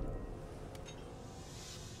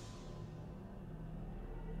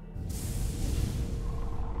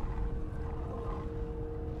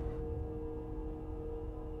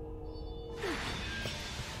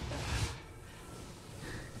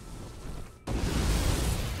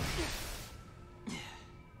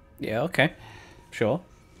 Yeah, okay. Sure.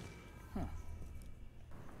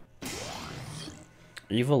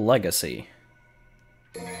 Evil Legacy.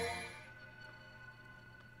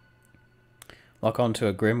 Lock onto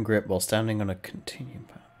a grim grip while standing on a continuum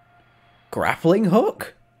pad. Grappling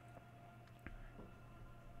hook?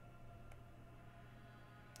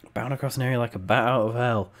 Bound across an area like a bat out of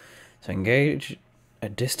hell. To engage a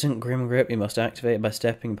distant grim grip, you must activate it by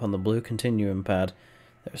stepping upon the blue continuum pad.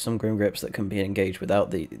 There are some grim grips that can be engaged without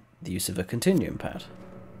the use of a continuum pad.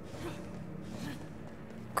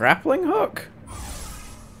 Grappling hook?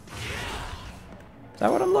 Is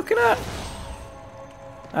that what I'm looking at?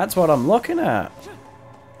 That's what I'm looking at.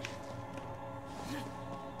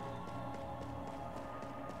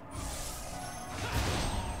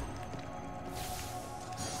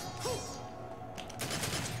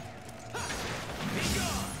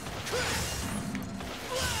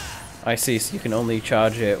 I see, so you can only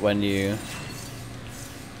charge it when you...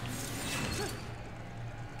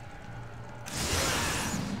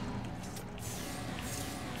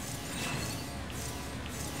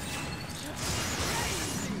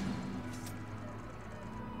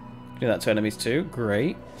 do that to enemies too?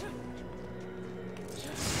 Great.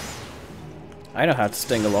 I know how to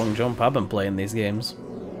sting a long jump. I've been playing these games.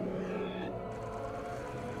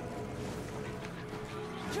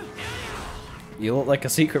 You look like a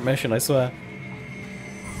secret mission, I swear.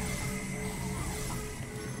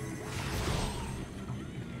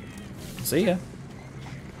 See ya.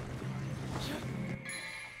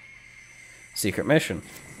 Secret mission.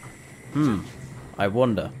 I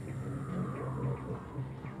wonder.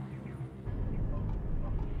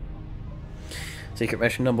 Secret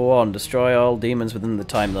mission number 1. Destroy all demons within the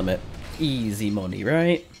time limit. Easy money,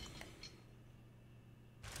 right?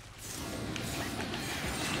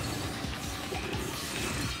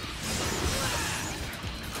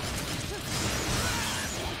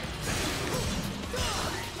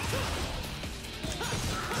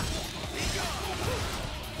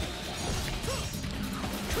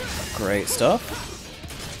 Great stuff.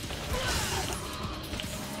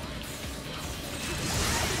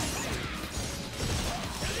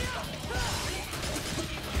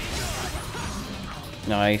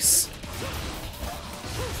 Nice.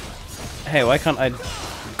 Hey, why can't I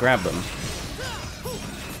grab them?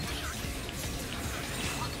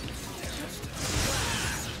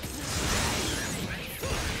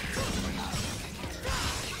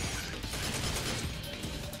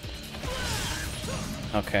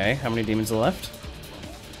 Okay, how many demons are left?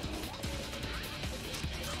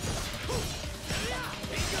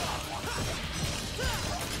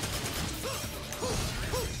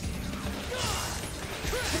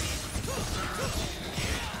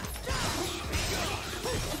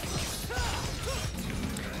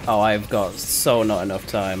 Oh, I've got so not enough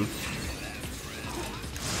time.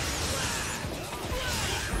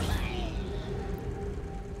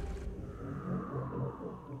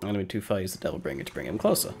 Enemy too far, use the Devil Bringer to bring him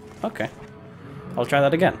closer. Okay. I'll try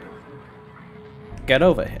that again. Get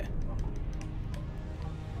over here.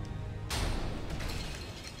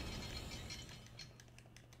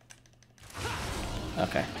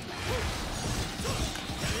 Okay.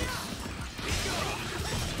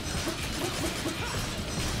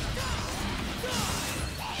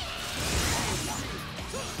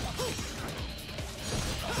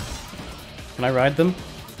 Can I ride them?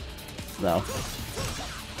 No.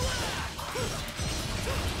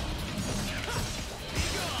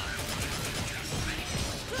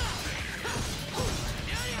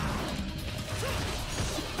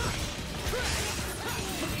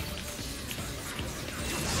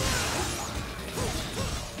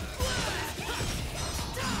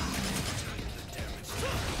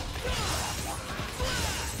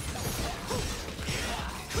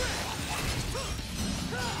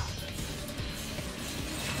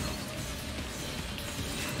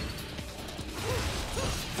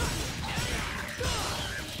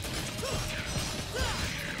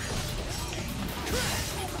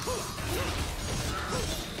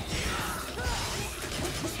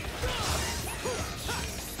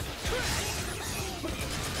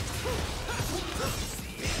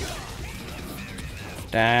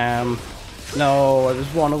 Damn. No, I was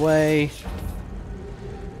one away.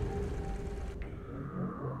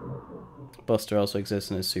 Buster also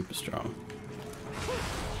exists and is super strong.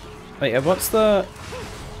 Wait, what's the...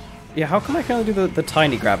 Yeah, how come I can only do the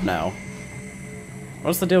tiny grab now?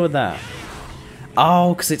 What's the deal with that?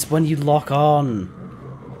 Oh, because it's when you lock on.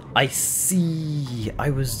 I see. I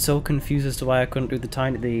was so confused as to why I couldn't do the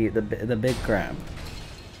tiny, the big grab.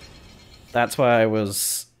 That's why I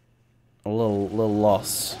was a little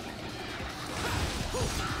lost.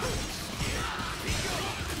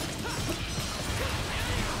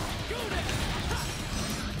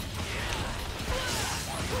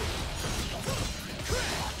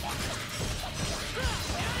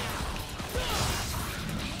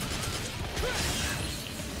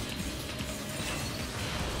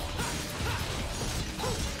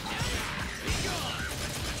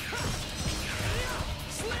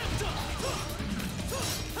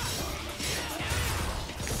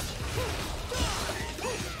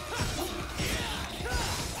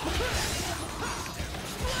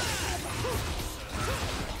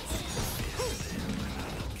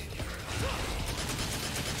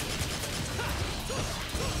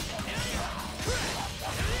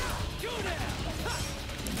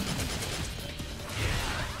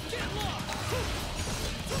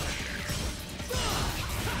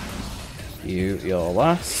 You're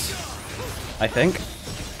last. I think.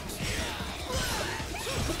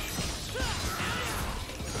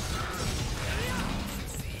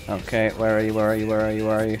 Okay, where are you, where are you, where are you,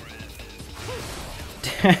 where are you?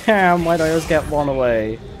 Damn, why do I always get one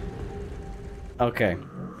away? Okay.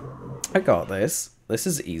 I got this. This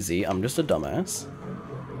is easy, I'm just a dumbass.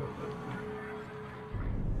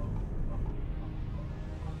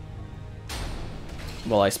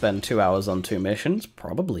 Will I spend 2 hours on 2 missions?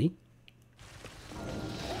 Probably.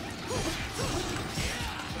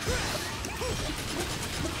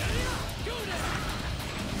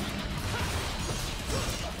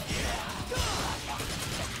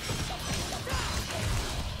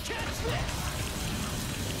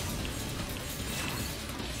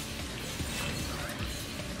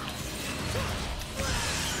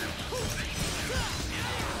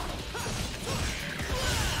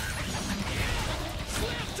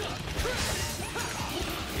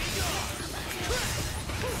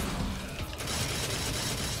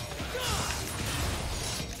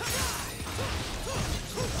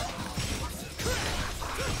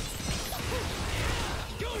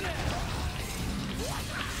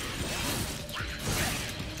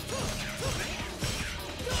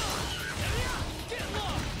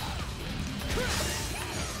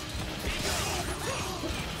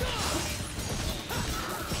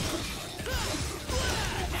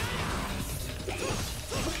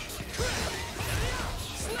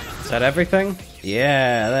 Is that everything?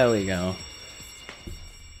 Yeah, there we go.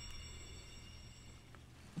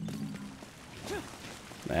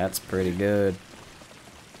 That's pretty good.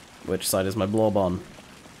 Which side is my blob on?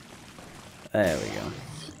 There we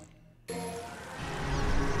go.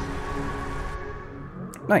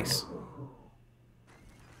 Nice.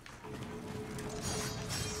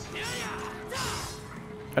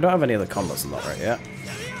 I don't have any other combos in that right yet.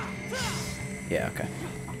 Yeah, okay.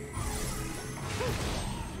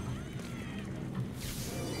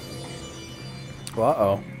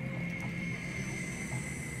 Uh-oh.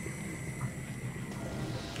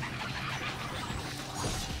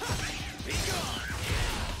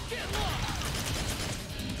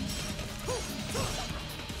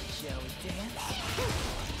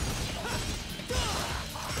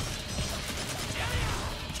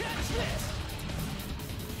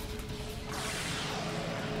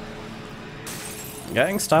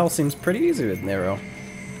 Getting style seems pretty easy with Nero.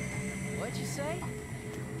 What'd you say?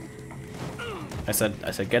 I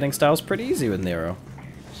said getting style's pretty easy with Nero.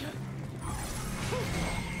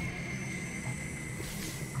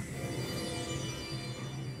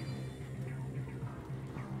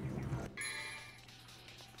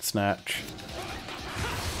 Snatch.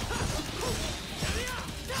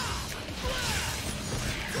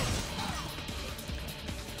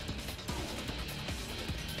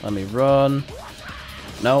 Let me run.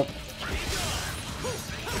 Nope.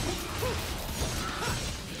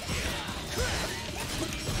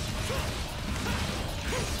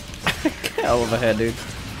 Get over here, dude.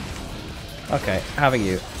 Okay, having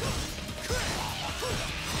you.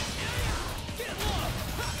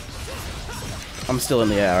 I'm still in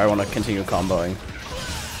the air, I want to continue comboing.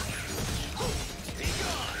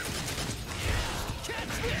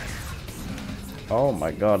 Oh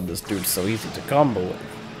my god, this dude's so easy to combo with.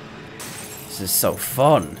 This is so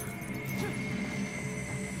fun.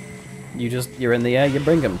 You're in the air, you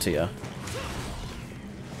bring him to you.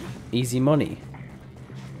 Easy money.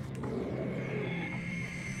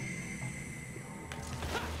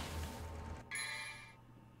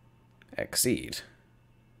 Exceed.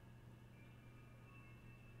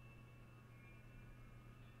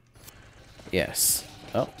 Yes.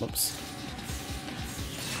 Oh, whoops.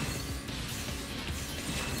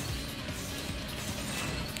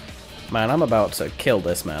 Man, I'm about to kill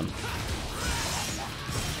this man.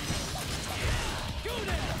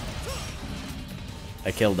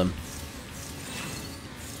 I killed him.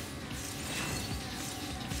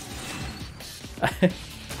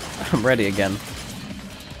 I'm ready again.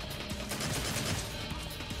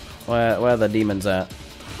 Where are the demons at?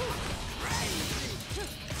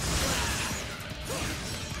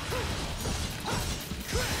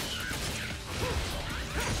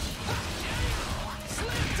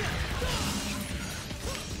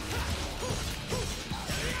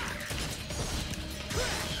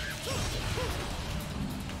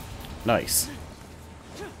 Nice.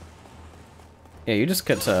 Yeah, you just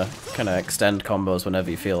get to kind of extend combos whenever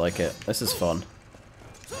you feel like it. This is fun.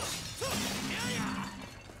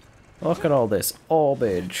 Look at all this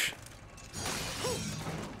orbage.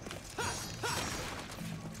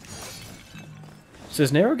 So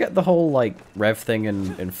does Nero get the whole, like, rev thing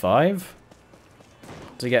in 5?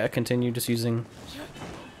 Does he get to continue just using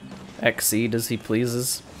Exceed as he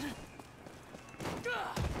pleases.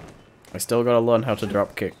 I still gotta learn how to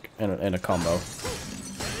drop kick in a combo.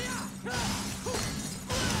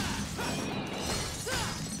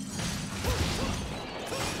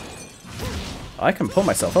 I can pull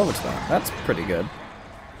myself over to that. That's pretty good.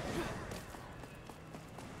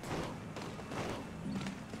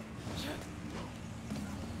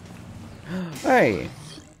 Hey!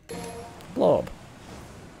 Blob.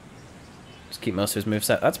 Just keep most of his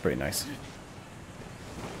moveset. That's pretty nice.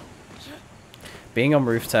 Being on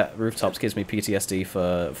rooftops gives me PTSD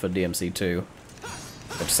for DMC 2.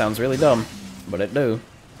 Which sounds really dumb, but it do.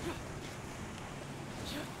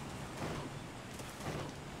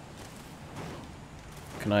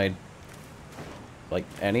 Can I... like,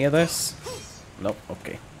 any of this? Nope,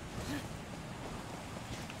 okay.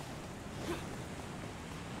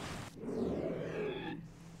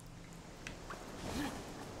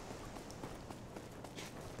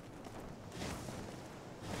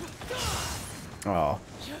 Oh.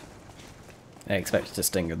 I expected to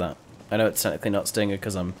stinger that. I know it's technically not stinger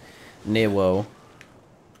because I'm near woe.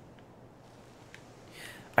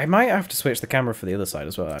 I might have to switch the camera for the other side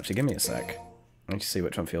as well, actually. Give me a sec. I need to see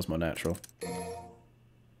which one feels more natural.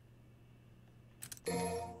 Is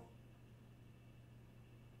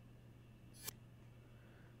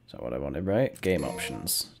that what I wanted, right? Game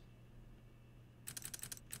options.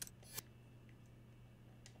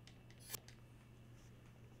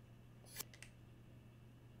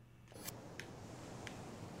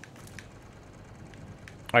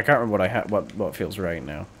 I can't remember what I had. What feels right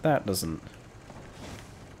now. That doesn't.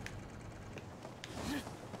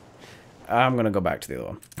 I'm gonna go back to the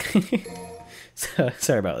other one.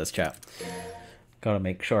 Sorry about this, chat. Gotta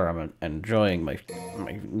make sure I'm enjoying my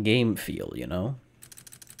game feel, you know.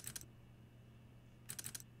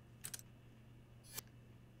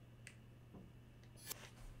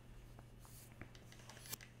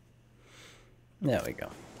 There we go.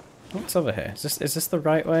 What's over here? Is this the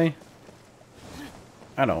right way?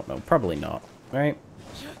 I don't know. Probably not. Right?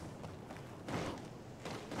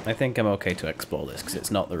 I think I'm okay to explore this because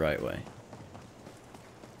it's not the right way.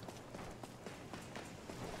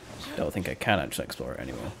 Don't think I can actually explore it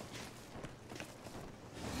anymore.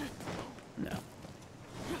 No.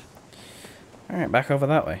 Alright, back over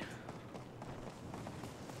that way.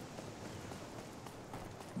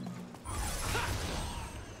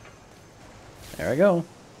 There we go.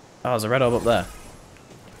 Oh, there's a red orb up there.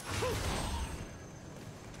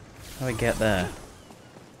 How do I get there?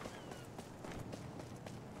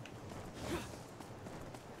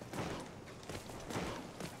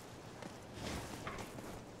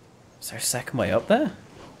 Is there a second way up there?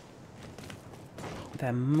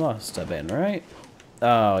 There must have been, right?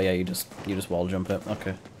 Oh yeah, you just wall jump it.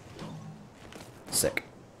 Okay. Sick.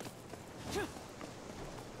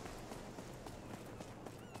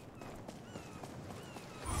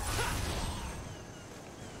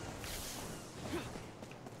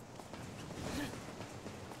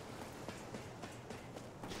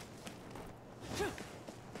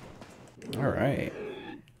 Alright.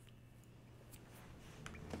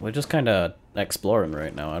 We're just kind of exploring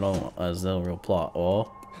right now. I don't... There's no real plot.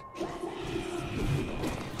 Or...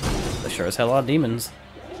 There sure as hell are demons.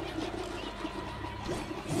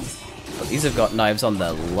 But these have got knives on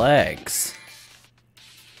their legs.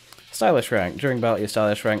 Stylish rank. During battle, your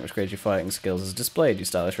stylish rank, which grades your fighting skills, is displayed. Your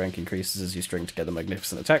stylish rank increases as you string together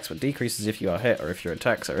magnificent attacks, but decreases if you are hit or if your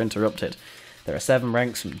attacks are interrupted. There are 7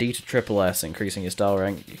 ranks from D to triple S, increasing your style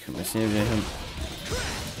rank. You can receive him.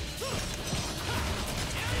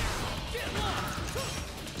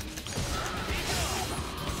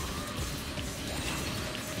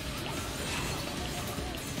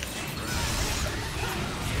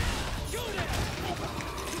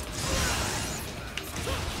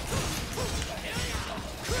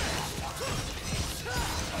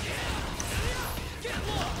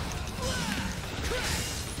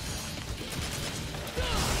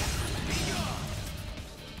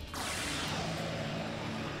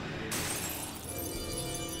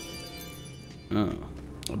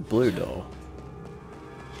 A blue door.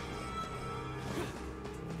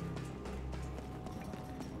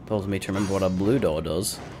 Tells me to remember what a blue door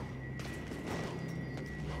does.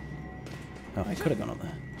 Oh, I could have gone up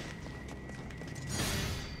there.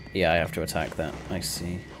 Yeah, I have to attack that. I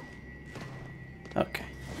see. Okay.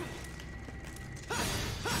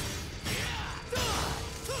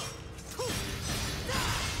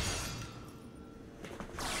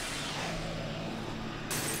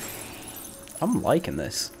 I'm liking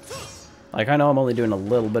this. Like, I know I'm only doing a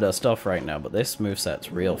little bit of stuff right now, but this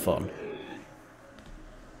moveset's real fun.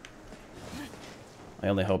 I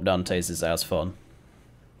only hope Dante's is as fun.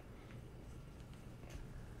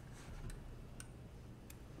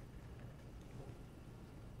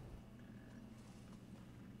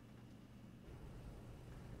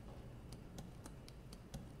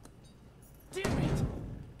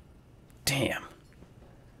 Damn.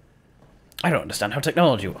 I don't understand how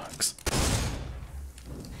technology works.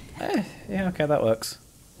 Yeah, okay, that works.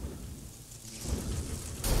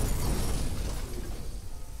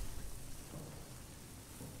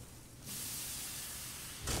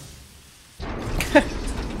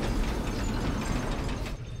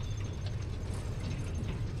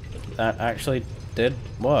 That actually did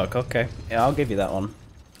work, okay. Yeah, I'll give you that one.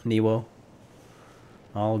 Niwo.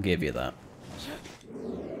 I'll give you that.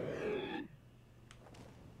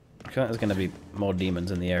 I feel like there's gonna be more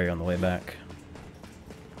demons in the area on the way back.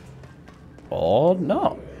 Or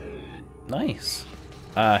not. Nice.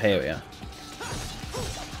 Ah, here we are.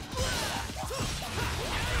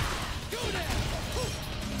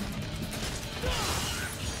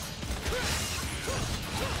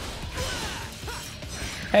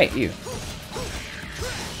 Hey, you.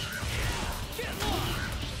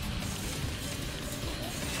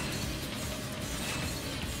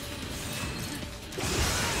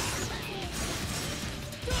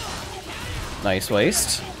 Nice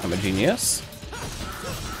waste. I'm a genius.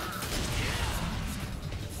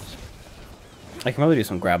 I can probably do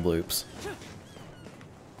some grab loops.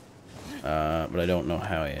 But I don't know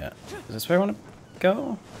how yet. Is this where I want to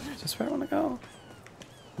go? Is this where I want to go?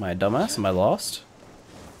 Am I a dumbass? Am I lost?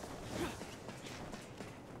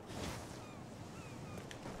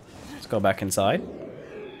 Let's go back inside.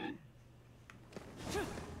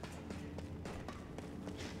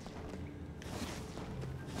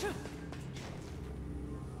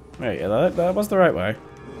 Right, yeah, that was the right way.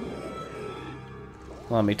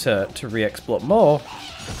 Allow me to re-explore more.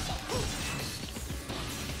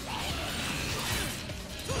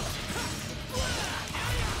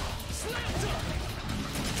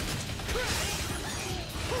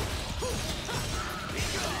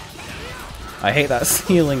 I hate that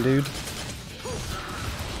ceiling, dude.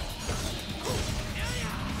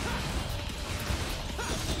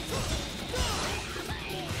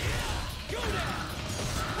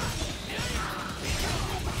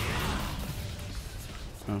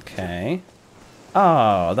 Okay.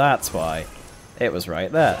 Oh, that's why. It was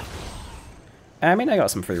right there. I mean, I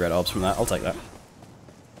got some free red orbs from that. I'll take that.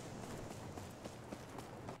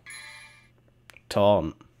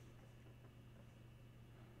 Taunt.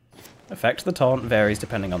 Effect of the taunt varies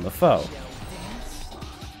depending on the foe.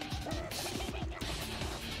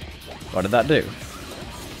 What did that do?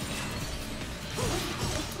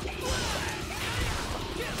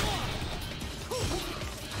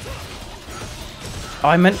 Oh,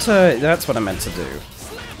 I meant to... That's what I meant to do.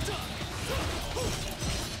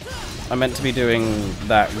 I meant to be doing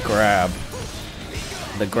that grab.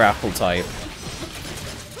 The grapple type.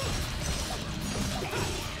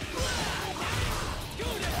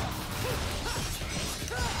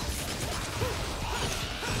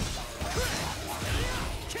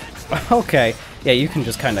 Okay. Yeah, you can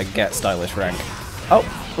just kind of get stylish rank. Oh,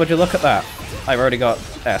 would you look at that? I've already got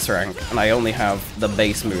S rank, and I only have the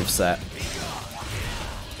base move set.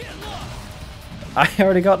 I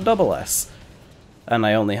already got double S, and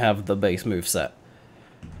I only have the base move set.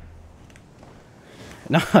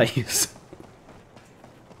 Nice.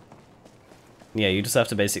 Yeah, you just have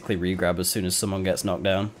to basically re-grab as soon as someone gets knocked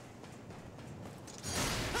down.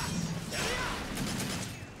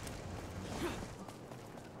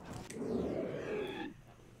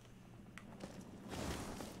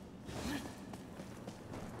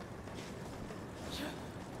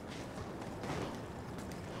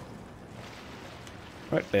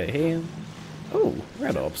 Right there, here. Oh,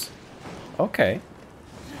 red orbs. Okay.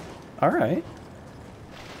 Alright.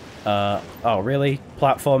 Oh, really?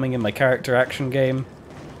 Platforming in my character action game?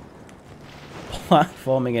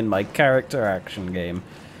 Platforming in my character action game.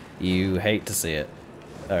 You hate to see it.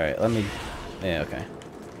 Alright, let me... Yeah, okay.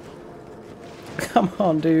 Come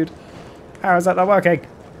on, dude. How is that not working?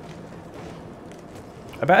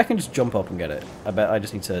 I bet I can just jump up and get it. I bet I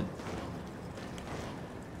just need to...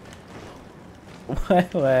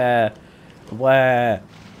 Where? Where?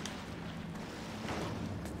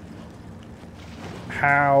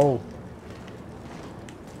 How?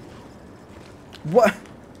 What?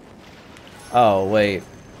 Oh, wait.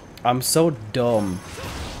 I'm so dumb.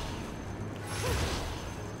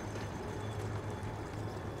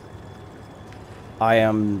 I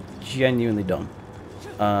am genuinely dumb.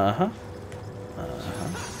 Uh-huh.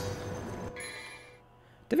 Uh-huh.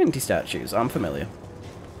 Divinity statues. I'm familiar.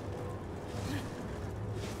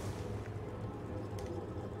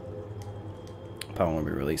 Power will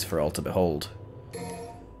be released for all to behold.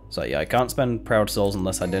 So yeah, I can't spend Proud Souls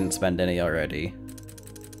unless I didn't spend any already.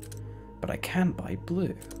 But I can buy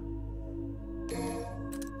blue.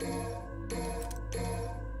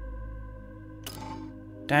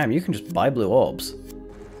 Damn, you can just buy blue orbs.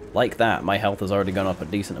 Like that, my health has already gone up a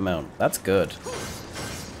decent amount. That's good.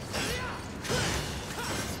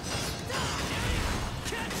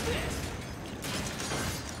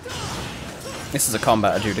 This is a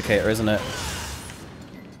combat adjudicator, isn't it?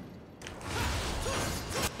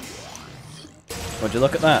 Would you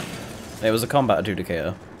look at that? It was a combat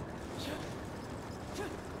adjudicator.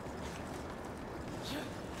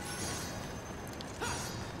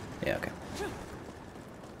 Yeah, okay.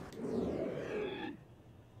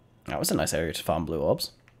 That was a nice area to farm blue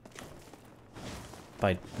orbs.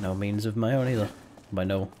 By no means of my own either. By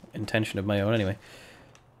no intention of my own anyway.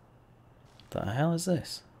 What the hell is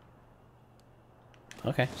this?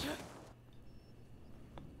 Okay.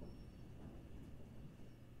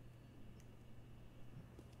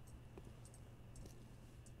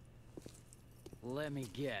 Let me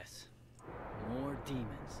guess. More demons.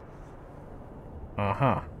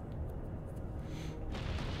 Uh-huh.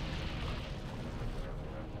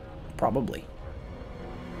 Probably.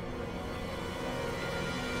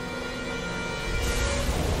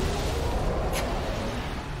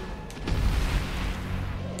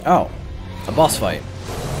 Oh, a boss fight.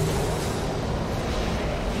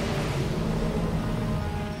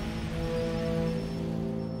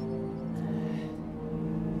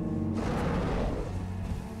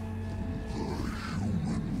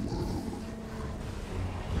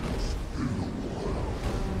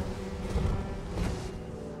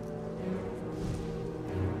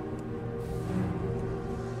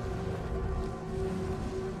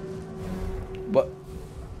 What?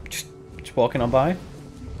 Just walking on by?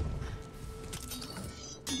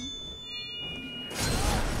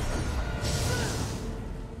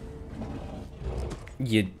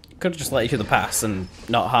 You could have just let each other pass and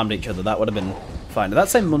not harmed each other. That would have been fine. Did that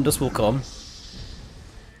say Mundus will come?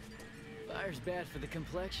 Fire's bad for the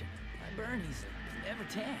complexion. I burn easily. Never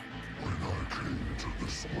tan.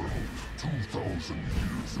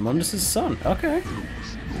 Mundus' son. Okay.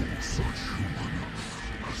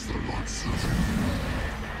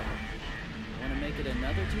 Want to make it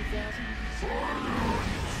another 2,000?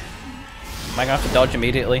 Am I gonna have to dodge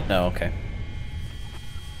immediately? No, okay.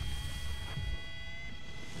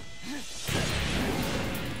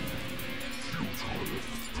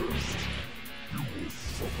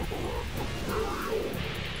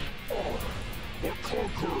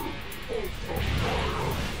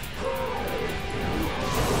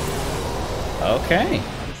 Okay.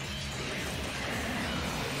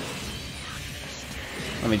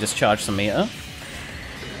 Let me just charge some meter.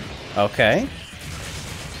 Okay.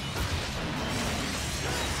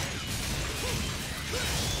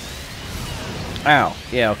 Ow.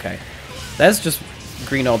 Yeah, okay. There's just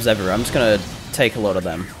green orbs everywhere. I'm just gonna take a load of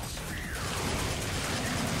them.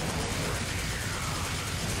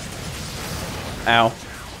 Ow.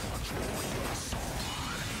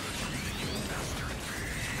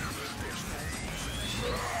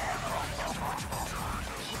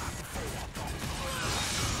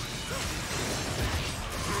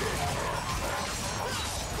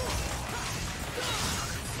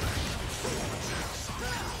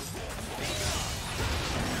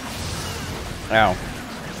 Ow.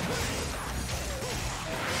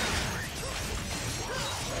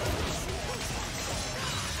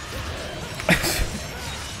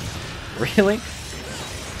 Really?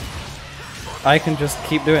 I can just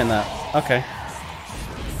keep doing that. Okay.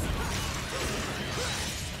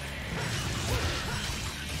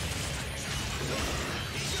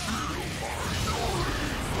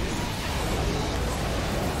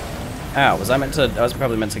 Ow, was I meant to... I was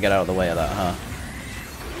probably meant to get out of the way of that, huh?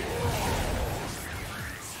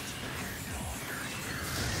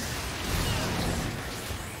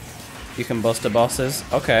 You can buster bosses.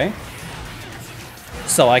 Okay.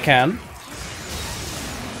 So I can.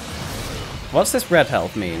 What's this red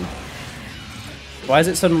health mean? Why is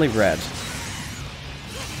it suddenly red?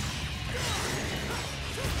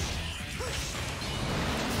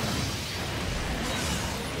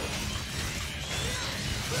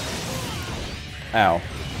 Ow.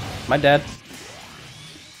 Am I dead?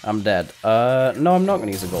 I'm dead. No, I'm not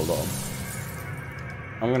gonna use a gold orb.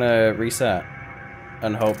 I'm gonna reset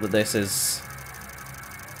and hope that this is...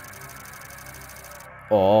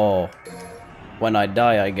 Oh. When I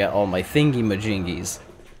die, I get all my thingy-majingies.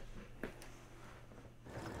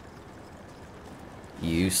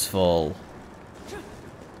 Useful.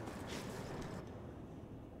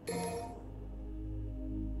 Do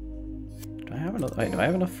I have another... Wait, do I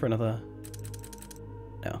have enough for another...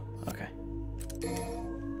 No. Okay.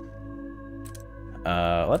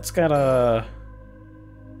 Let's get a...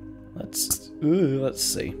 Let's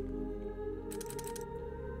see.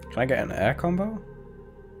 Can I get an air combo?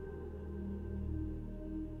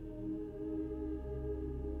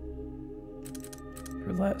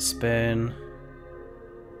 let spin.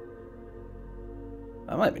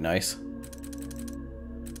 That might be nice.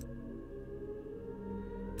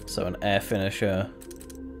 So an air finisher.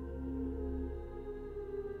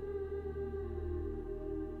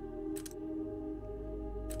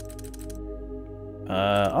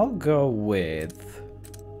 I'll go with...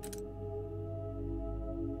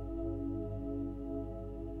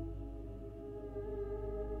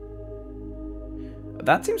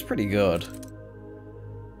 That seems pretty good.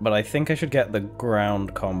 But I think I should get the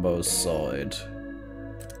ground combos sorted.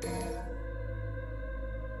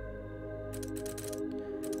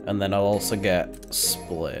 And then I'll also get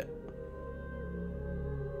split.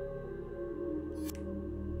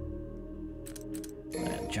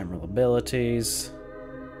 And general abilities.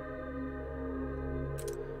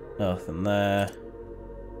 Nothing there.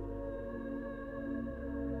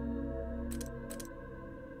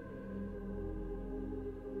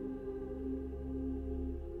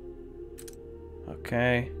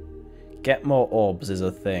 Okay. Get more orbs is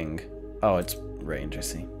a thing. Oh, it's range, I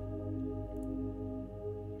see.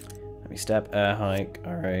 Let me step, air hike,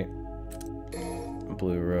 alright.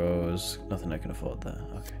 Blue rose. Nothing I can afford there.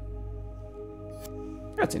 Okay.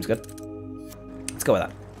 That seems good. Let's go with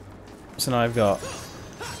that. So now I've got...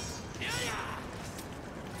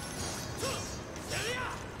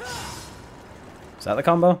 Is that the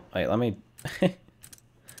combo? Wait, let me...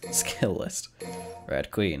 Skill list.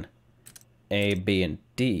 Red Queen. A, B, and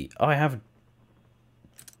D. Oh, I have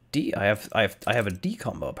D. I have a D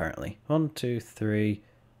combo apparently. 1, 2, 3,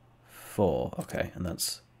 4. Okay, and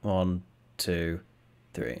that's 1, 2,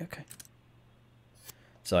 3. Okay.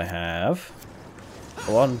 So I have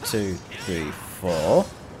 1, 2, 3, 4.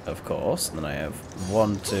 Of course. And then I have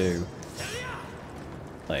 1, 2.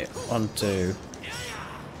 Wait, 1, 2.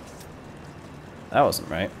 That wasn't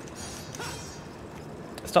right.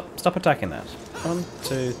 Stop attacking that. 1,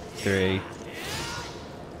 2, 3.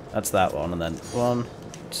 That's that one, and then 1,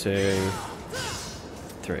 2,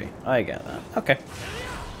 3. I get that. Okay.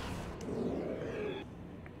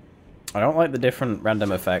 I don't like the different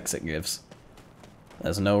random effects it gives.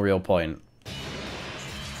 There's no real point.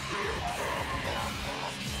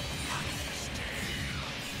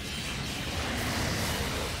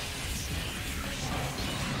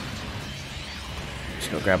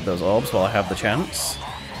 Just go grab those orbs while I have the chance.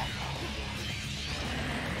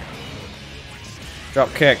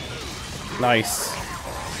 Drop kick. Nice.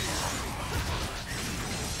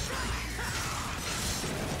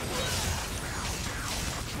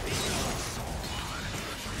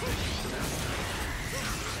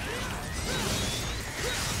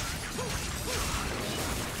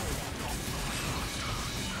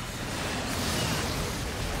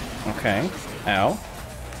 Okay. Ow.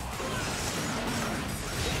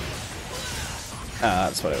 Ah,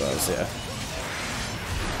 that's what it was, yeah.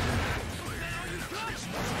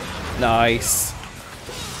 Nice.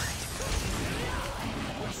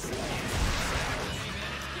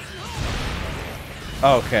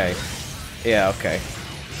 Okay. Yeah, okay.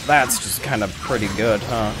 That's just kind of pretty good,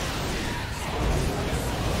 huh?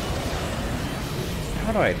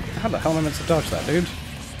 How the hell am I meant to dodge that, dude?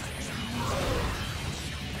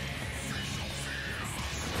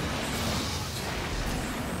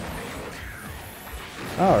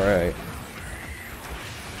 Alright.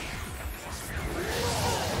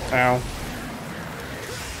 Ow.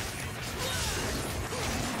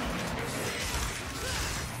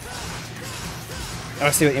 Oh,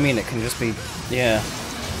 I see what you mean. It can just be... Yeah.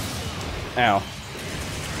 Ow.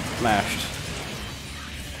 Mashed.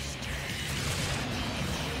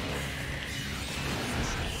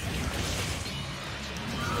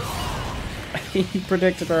 You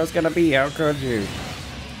predicted where I was gonna be. How could you?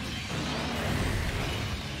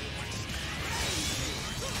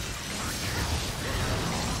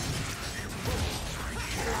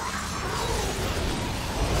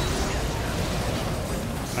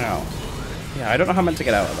 Ow. Yeah, I don't know how I'm meant to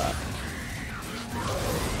get out of that.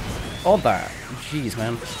 All that. Jeez,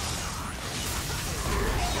 man.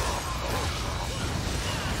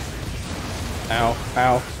 Ow.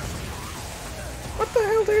 Ow. What the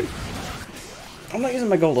hell, dude? I'm not using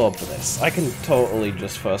my gold orb for this. I can totally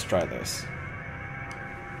just first try this.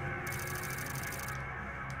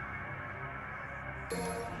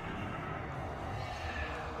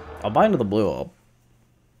 I'll buy another blue orb.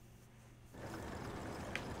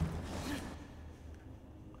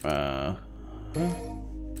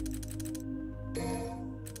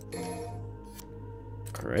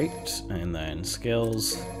 Great, and then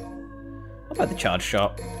skills. I'll buy the charge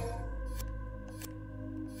shot.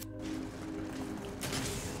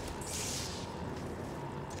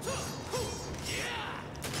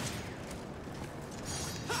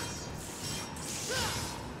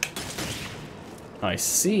 I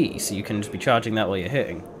see. So you can just be charging that while you're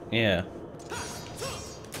hitting. Yeah.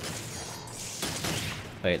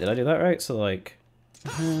 Wait, did I do that right? So like...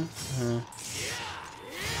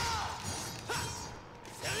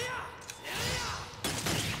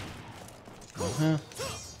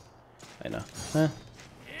 I know.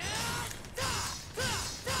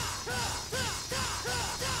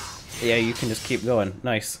 Yeah, you can just keep going.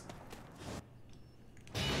 Nice.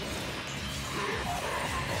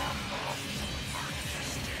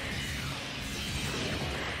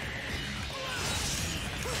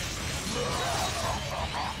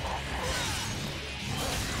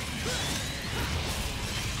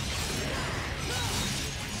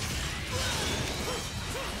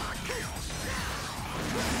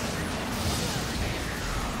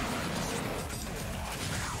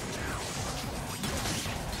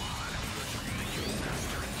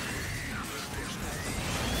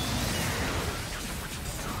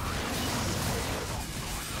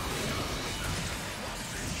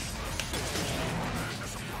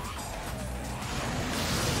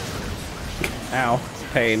 Ow,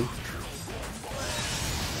 pain.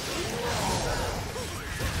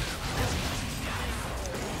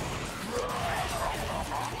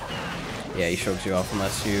 Yeah, he shrugs you off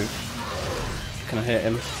unless you can hit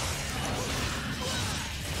him.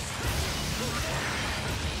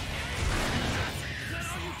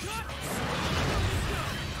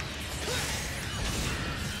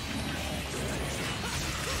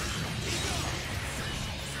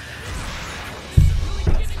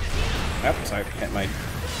 Yep, sorry, hit my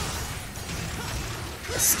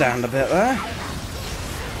stand a bit there.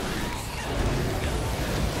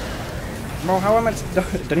 Bro, how am I? Do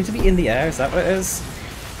I need to be in the air? Is that what it is?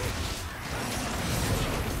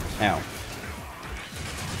 Ow.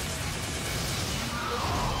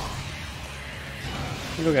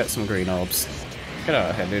 Go get some green orbs. Get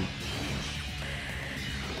out of here, dude.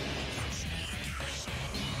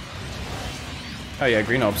 Oh yeah,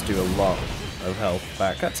 green orbs do a lot of health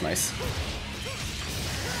back. That's nice.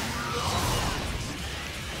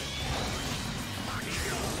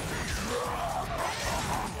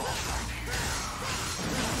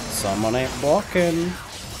 Someone ain't blocking.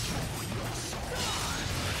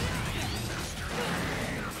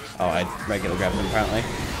 Oh, I regular grabbed him apparently.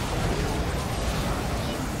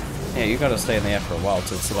 Yeah, you gotta stay in the air for a while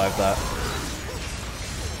to survive that.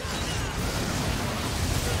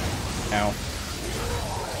 Ow.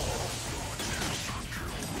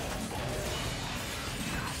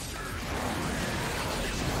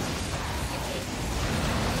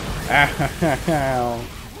 Ow.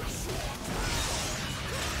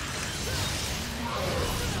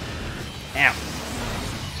 Ow.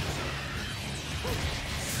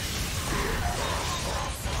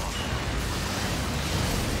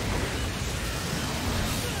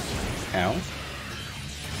 Ow.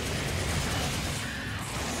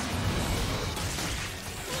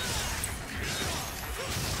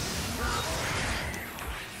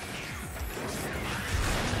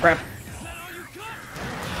 Crap.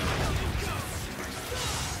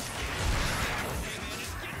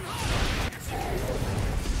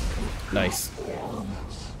 Nice.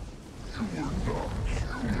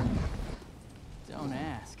 Don't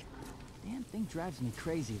ask. Damn thing drives me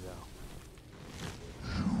crazy, though.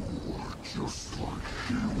 Just like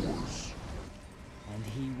he was. And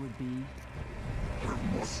he would be... I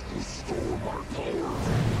must restore my power.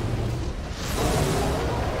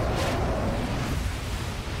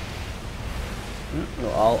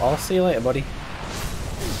 Well, I'll see you later, buddy.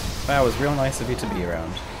 That was real nice of you to be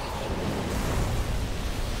around.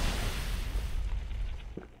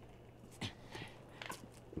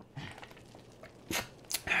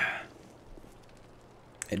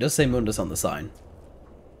 It does say Mundus on the sign.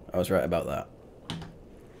 I was right about that.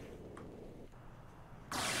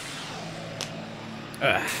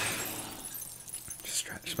 Ugh. Just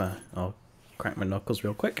stretch my... I'll crack my knuckles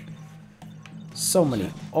real quick. So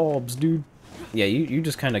many orbs, dude. Yeah, you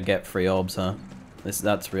just kind of get free orbs, huh?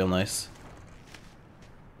 That's real nice.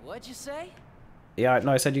 What'd you say? Yeah,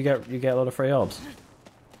 no, I said you get a lot of free orbs.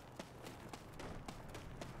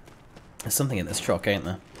 There's something in this truck, ain't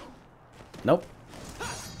there? Nope.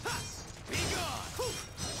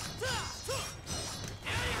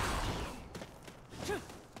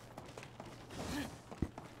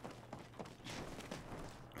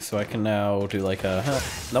 So I can now do like a...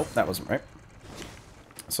 nope, that wasn't right.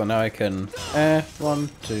 So now I can... 1,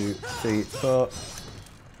 2, 3, 4...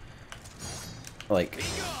 Like...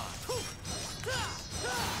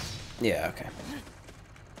 Yeah, okay.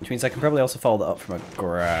 Which means I can probably also follow that up from a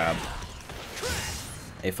grab.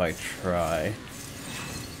 If I try.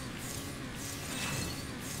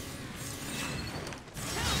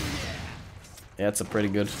 Yeah, it's a pretty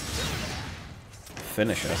good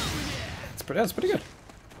finisher. That's pretty good.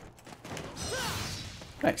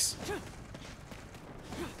 Nice.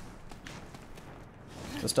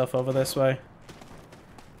 The stuff over this way?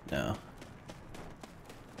 No.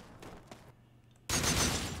 Oh,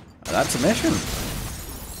 that's a mission.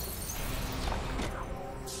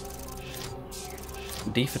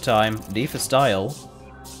 D for time, D for style.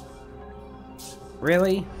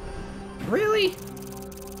 Really? Really?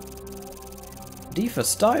 D for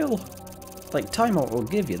style? Like, timeout will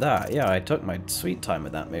give you that. Yeah, I took my sweet time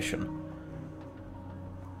with that mission.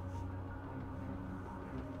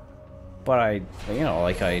 But I, you know,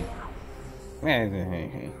 like I...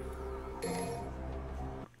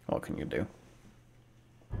 What can you do?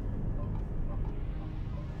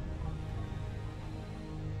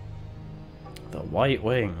 The White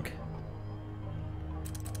Wing.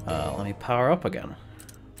 Let me power up again.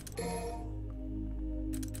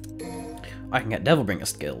 I can get Devilbringer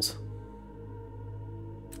skills.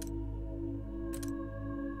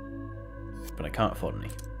 But I can't afford any.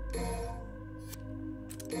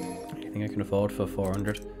 Anything I can afford for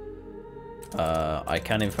 400? I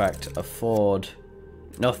can in fact afford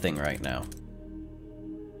nothing right now.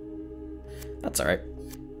 That's alright.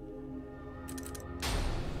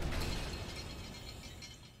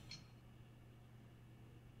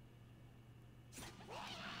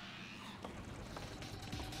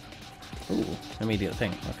 Ooh, immediate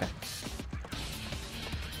thing, okay.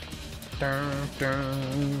 Dun,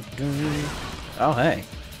 dun, dun. Oh, hey.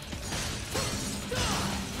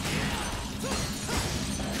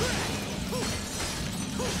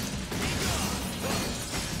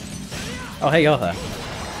 Oh, hey, you're there.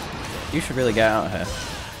 You should really get out of here.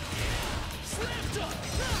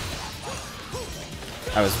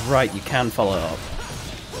 I was right, you can follow it up.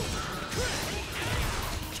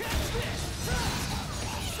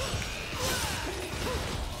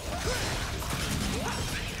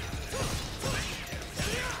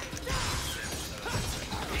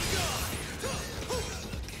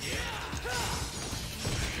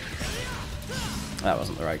 That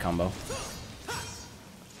wasn't the right combo.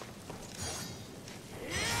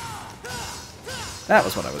 That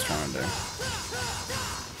was what I was trying to do.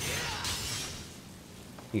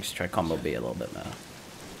 You should try combo B a little bit now.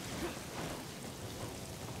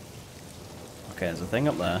 Okay, there's a thing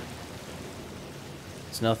up there.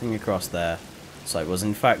 There's nothing across there. So I was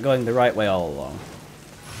in fact going the right way all along.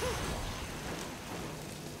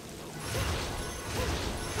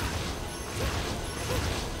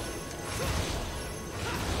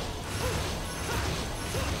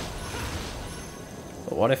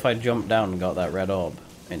 But what if I jumped down and got that red orb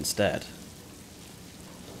instead?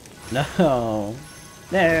 No!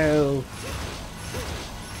 No!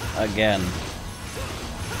 Again.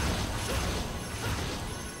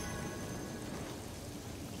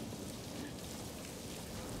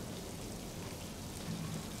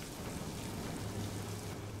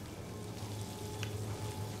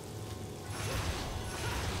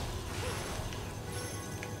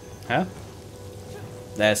 Huh?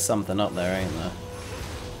 There's something up there, ain't there?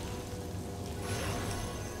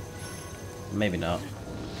 Maybe not.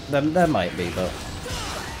 There might be, but...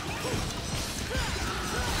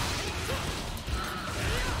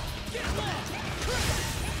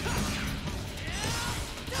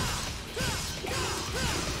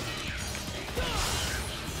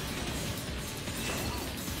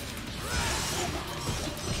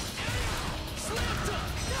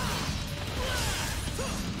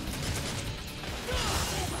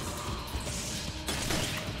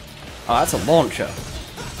 Oh, that's a launcher.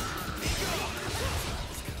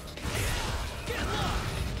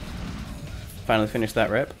 Finally finished that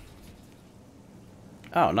rip.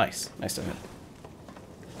 Oh, nice. Nice to hit.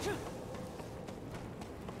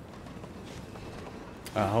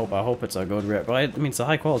 I hope it's a good rip. Well, I mean, it's a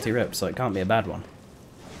high quality rip, so it can't be a bad one.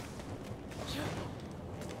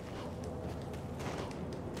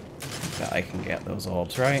 But I can get those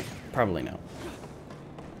orbs, right? Probably not.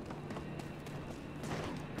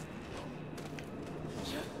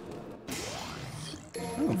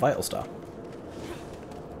 Oh, Vital Star.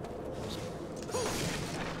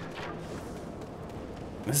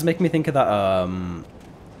 This is making me think of that,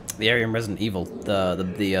 the area in Resident Evil,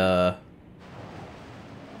 the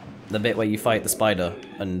bit where you fight the spider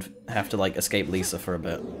and have to, like, escape Lisa for a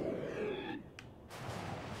bit.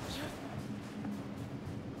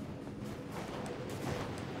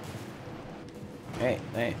 Hey,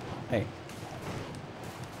 hey, hey.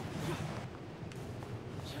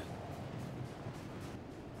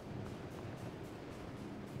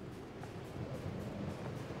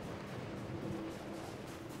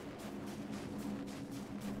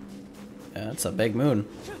 Yeah, that's a big moon.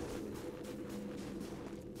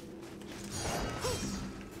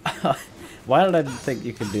 Why did I think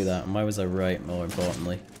you could do that? And why was I right, more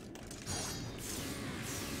importantly?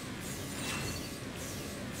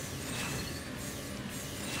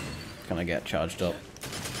 Can I get charged up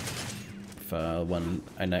for when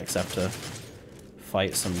I next have to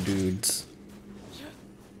fight some dudes?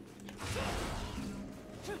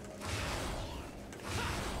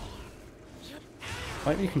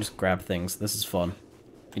 Why don't you can just grab things? This is fun.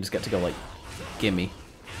 You just get to go like, gimme.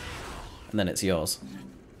 And then it's yours.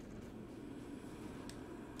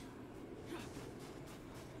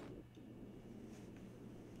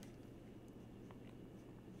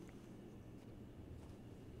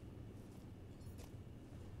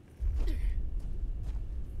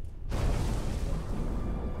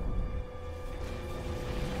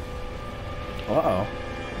 Uh-oh.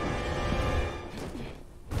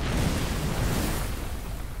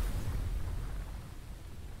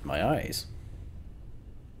 My eyes.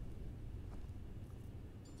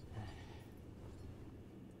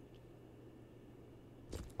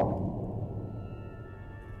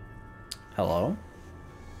 Hello?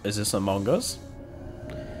 Is this Among Us?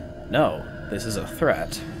 No, this is a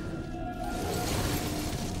threat.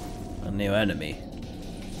 A new enemy.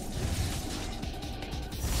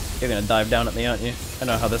 You're gonna dive down at me, aren't you? I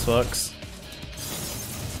know how this works.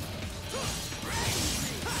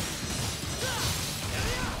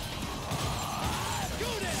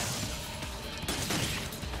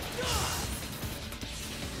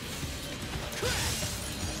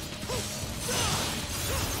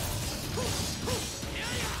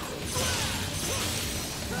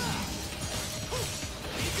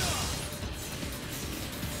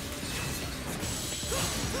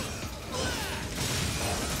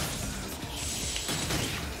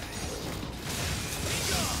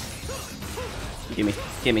 Gimme,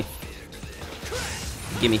 gimme.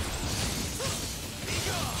 Gimme.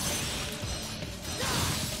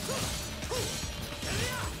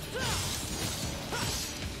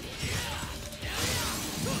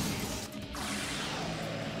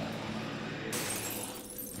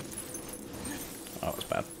 Oh, that was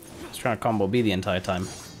bad. I was trying to combo B the entire time.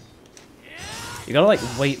 You gotta like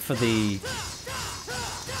wait for the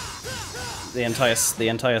entire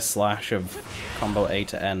slash of combo A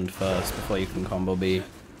to end first before you can combo B.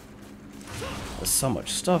 There's so much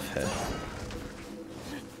stuff here.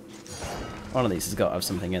 One of these has got to have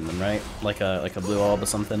something in them, right? Like a blue orb or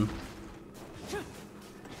something.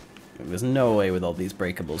 There's no way with all these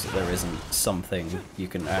breakables that there isn't something you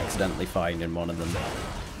can accidentally find in one of them.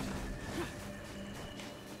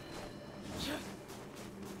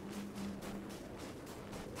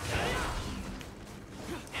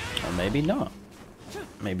 Or maybe not.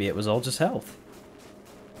 Maybe it was all just health.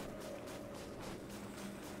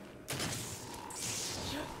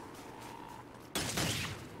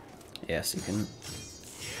 Yes, you can.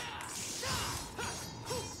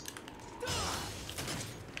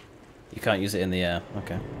 You can't use it in the air.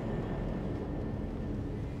 Okay.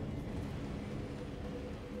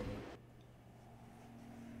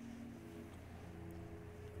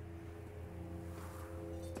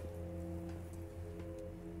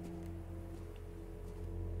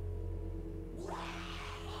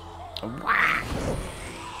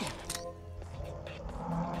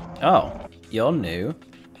 Oh, you're new.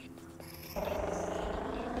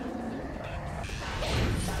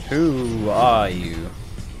 Who are you?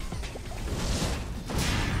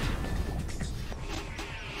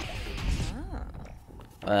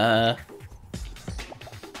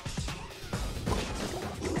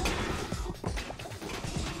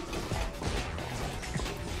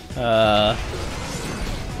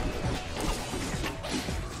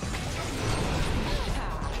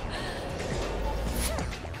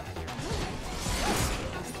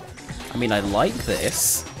 I mean, I like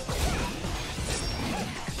this.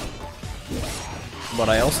 But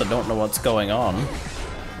I also don't know what's going on.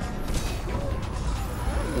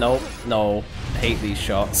 Nope, no. Hate these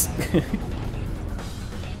shots.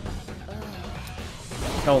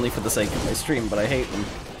 Only for the sake of my stream, but I hate them.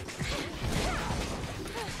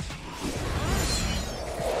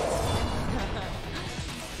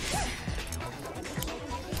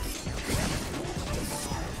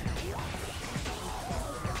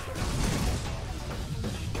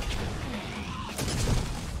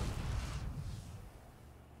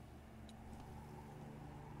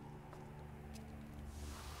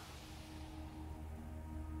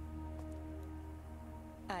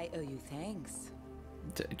 I owe you thanks.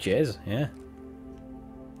 Cheers, yeah.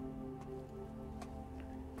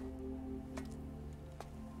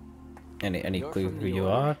 Any clue who you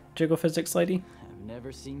are, Jiggle Physics Lady? I've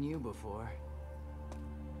Never seen you before.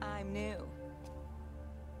 I'm new.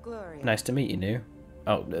 Gloria. Nice to meet you, new.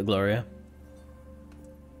 Oh, Gloria.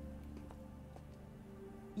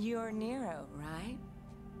 You're Nero, right?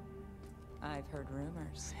 I've heard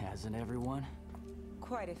rumors. Hasn't everyone?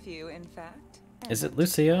 Quite a few, in fact. Is it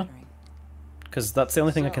Lucia? Because that's the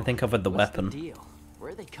only thing I can think of with the what's weapon. The deal?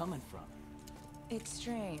 Where are they coming from? It's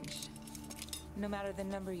strange. No matter the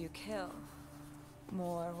number you kill,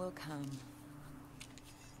 more will come.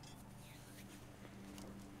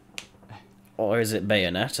 Or is it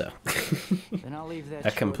Bayonetta? Then I'll leave that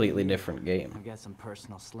A chore completely to you. different game. I've got some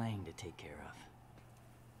personal slaying to take care of.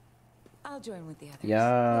 I'll join with the others.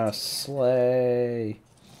 Yeah, We'll take slay.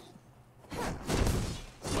 care.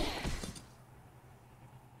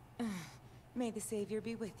 May the Savior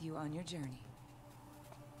be with you on your journey.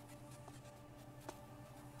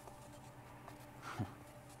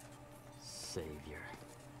 Savior.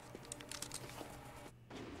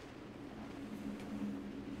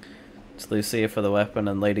 It's Lucia for the weapon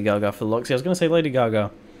and Lady Gaga for the looks. Yeah, I was going to say Lady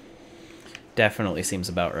Gaga. Definitely seems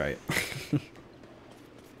about right.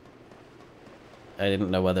 I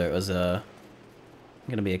didn't know whether it was going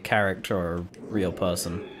to be a character or a real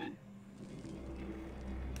person.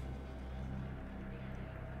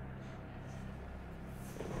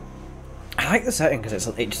 I like the setting because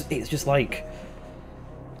it's just like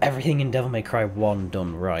everything in Devil May Cry 1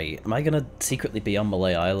 done right. Am I gonna secretly be on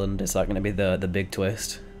Malay Island? Is that gonna be the big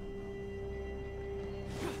twist?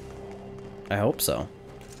 I hope so.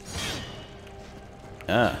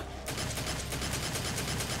 Ah.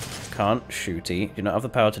 Can't shooty. Do not have the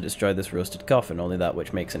power to destroy this roasted coffin. Only that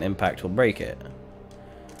which makes an impact will break it.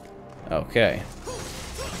 Okay.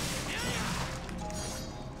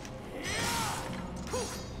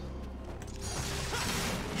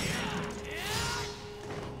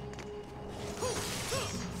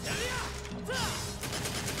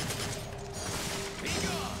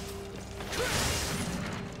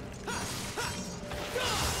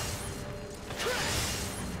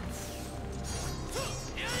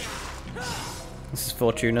 This is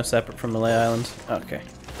Fortuna, separate from Malay Island. Okay.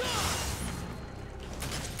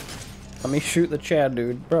 Let me shoot the chair,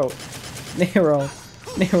 dude. Bro. Nero.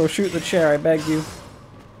 Nero, shoot the chair, I beg you.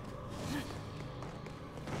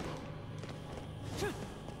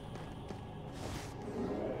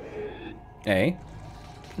 Hey.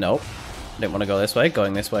 Nope. Didn't want to go this way.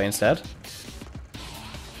 Going this way instead.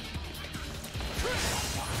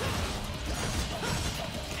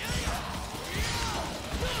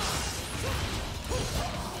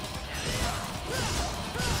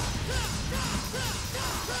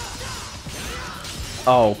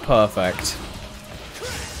 Oh, perfect.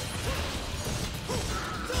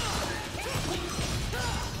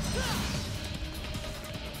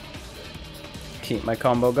 Keep my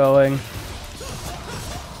combo going.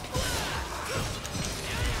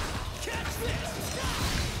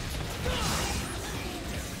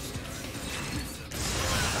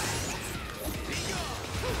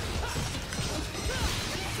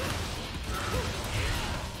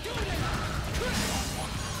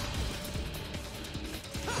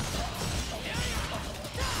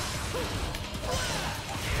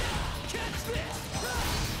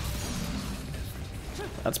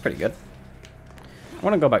 That's pretty good. I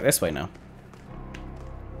want to go back this way now.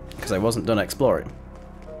 Because I wasn't done exploring.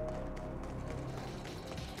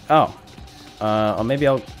 Oh. Or maybe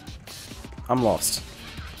I'm lost.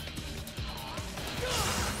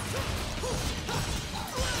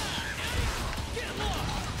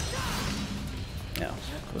 Yeah.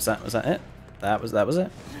 Was that it? That was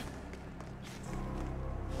it?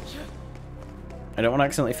 I don't want to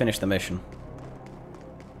accidentally finish the mission.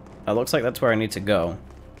 It looks like that's where I need to go.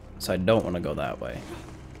 So I don't want to go that way.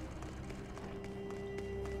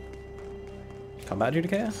 Combat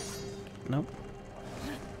Adjudicator? Nope.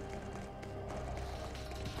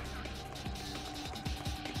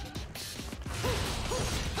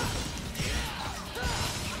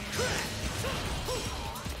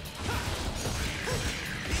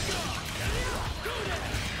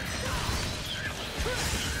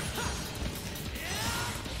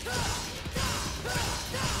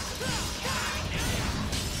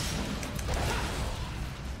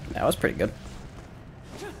 That was pretty good.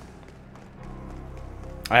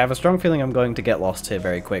 I have a strong feeling I'm going to get lost here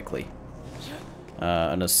very quickly.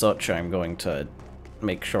 And as such, I'm going to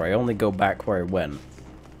make sure I only go back where I went.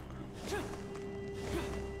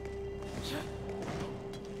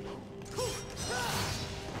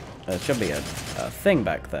 There should be a thing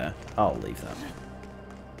back there. I'll leave that.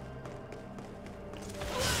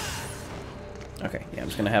 Okay, yeah, I'm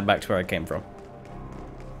just going to head back to where I came from.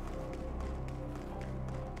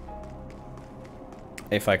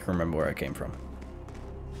 If I can remember where I came from.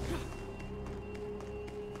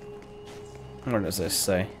 What does this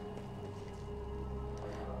say?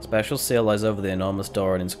 Special seal lies over the enormous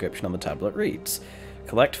door, and inscription on the tablet reads,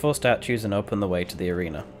 collect 4 statues and open the way to the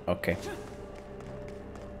arena. Okay.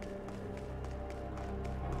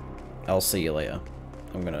 I'll see you later.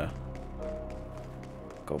 I'm gonna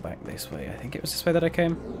go back this way. I think it was this way that I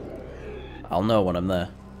came. I'll know when I'm there.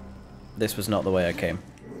 This was not the way I came.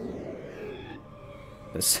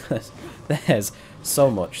 There's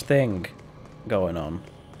so much thing going on.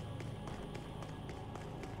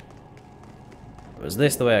 Was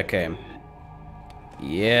this the way I came?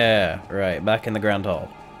 Yeah, right, back in the Grand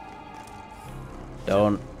Hall.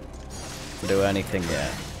 Don't do anything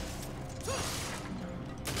yet.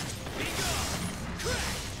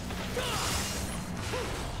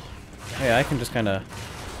 Yeah, I can just kind of...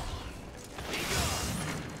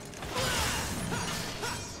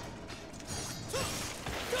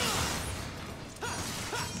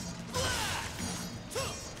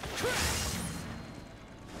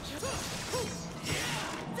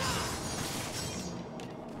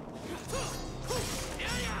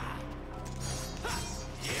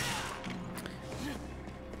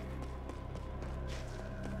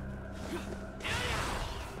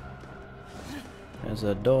 There's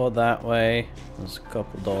a door that way. There's a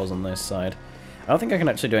couple doors on this side. I don't think I can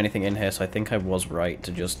actually do anything in here, so I think I was right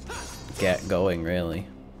to just get going, really.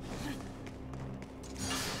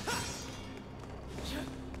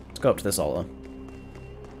 Let's go up to this altar.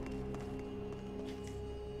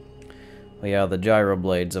 We are the gyro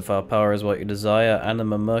blades. If our power is what you desire,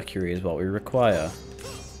 anima mercury is what we require.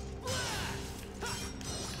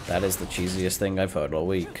 That is the cheesiest thing I've heard all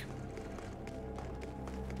week.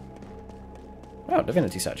 Oh,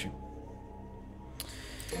 divinity statue.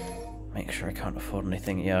 Make sure I can't afford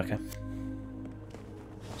anything. Yeah, okay.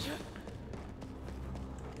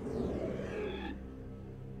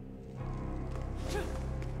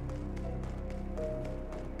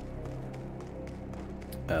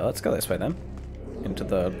 Let's go this way then. Into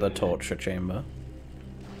the torture chamber.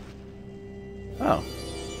 Oh.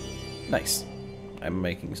 Nice. I'm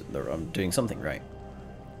doing something right.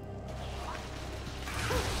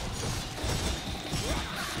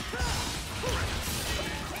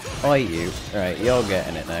 Oi, you. Right, you're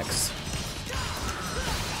getting it next.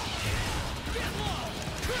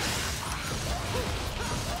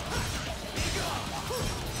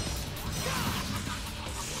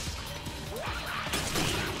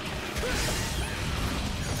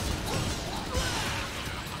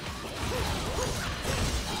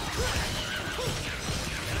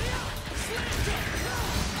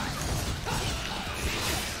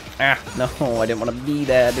 Ah, no, I didn't want to be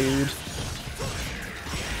there, dude.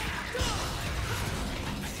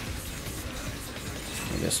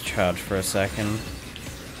 Just charge for a second.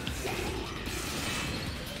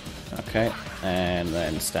 Okay, and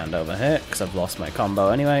then stand over here, because I've lost my combo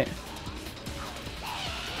anyway.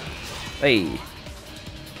 Hey!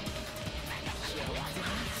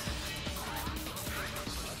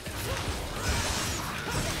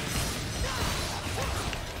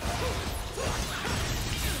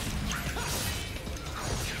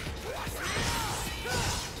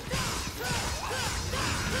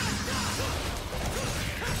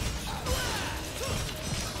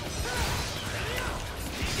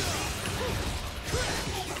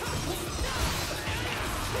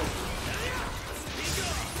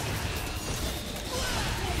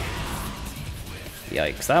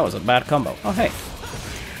 Yikes, that was a bad combo. Oh, hey.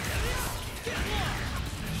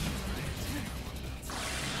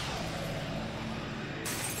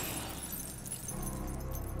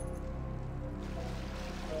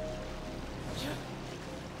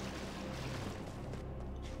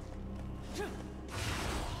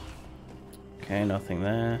 Okay, nothing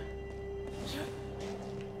there.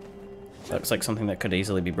 Looks like something that could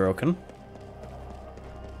easily be broken.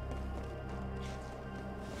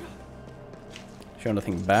 Sure,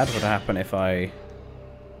 nothing bad would happen if I...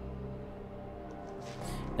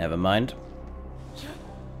 Never mind.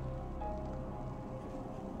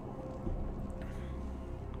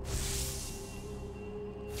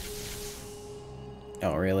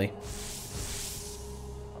 Oh, really?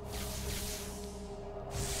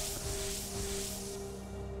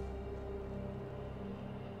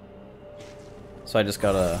 So I just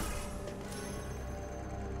gotta...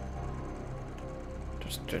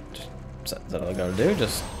 Just is that all I gotta do?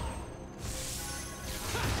 Just...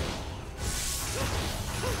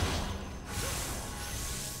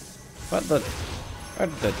 What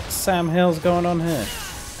the Sam Hill's going on here?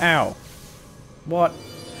 Ow. What?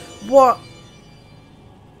 What?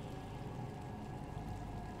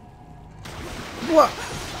 What?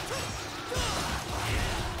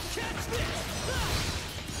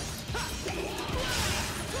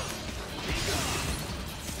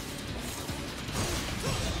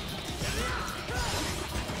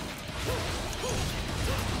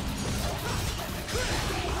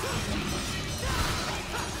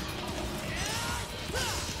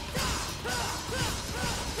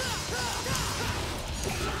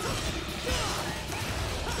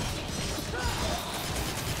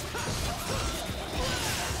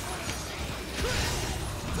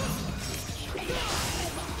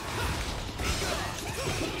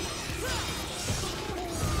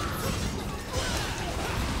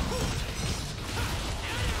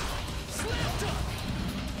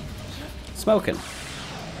 Smoking. At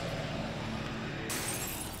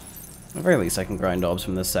the very least I can grind orbs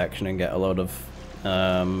from this section and get a load of,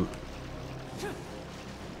 what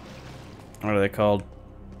are they called?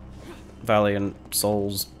 Valiant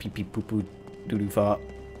Souls, pee pee poo poo doo doo fart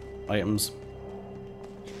items.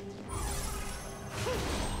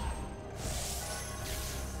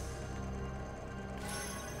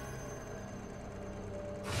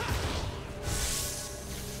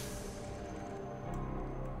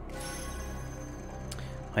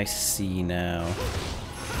 I see now.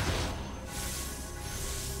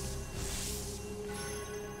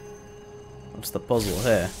 What's the puzzle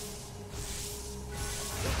here?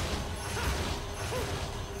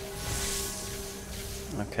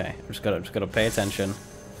 Okay, just gotta pay attention.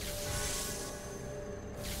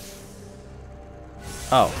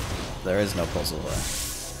 Oh, there is no puzzle there.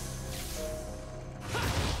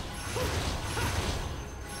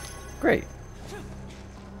 Great.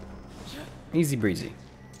 Easy breezy.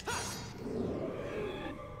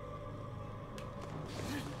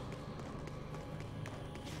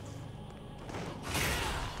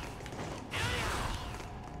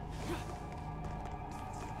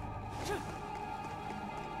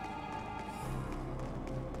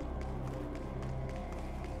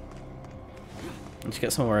 Let's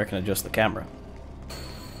get somewhere I can adjust the camera.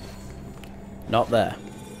 Not there.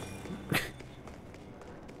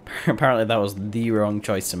 Apparently that was the wrong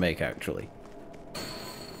choice to make, actually.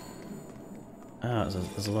 Ah,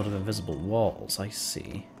 there's a lot of invisible walls, I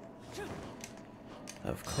see.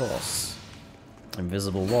 Of course.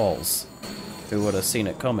 Invisible walls. Who would have seen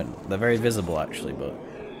it coming? They're very visible, actually, but...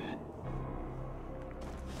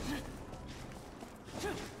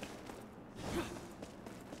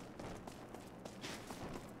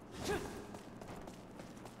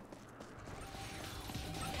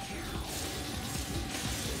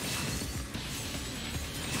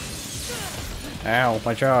 Ow,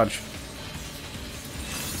 my charge.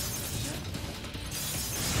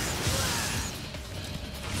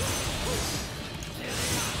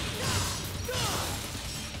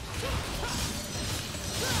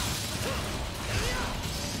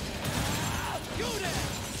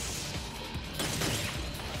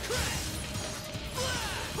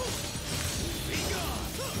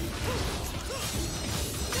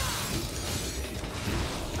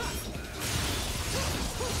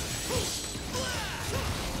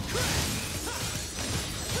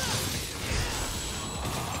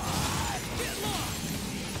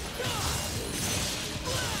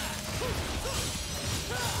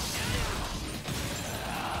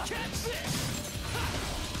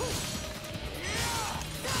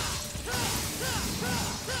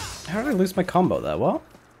 How did I lose my combo there? What?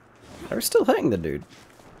 I was still hitting the dude.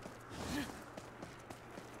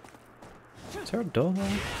 Is there a door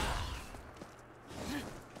there?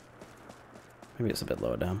 Maybe it's a bit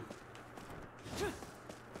lower down.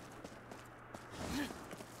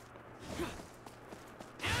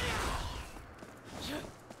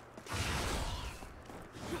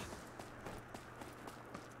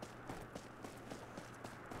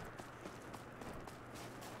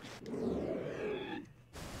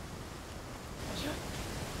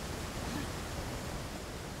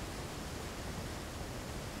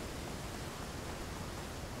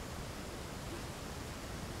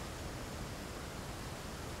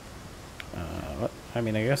 I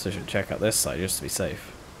mean, I guess I should check out this side just to be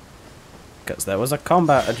safe. Because there was a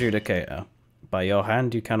combat adjudicator. By your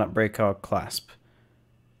hand you cannot break our clasp.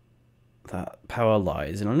 That power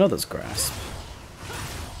lies in another's grasp.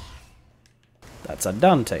 That's a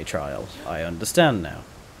Dante trial. I understand now.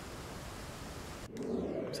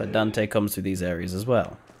 So Dante comes through these areas as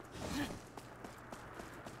well.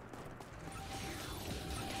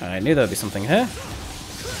 I knew there'd be something here.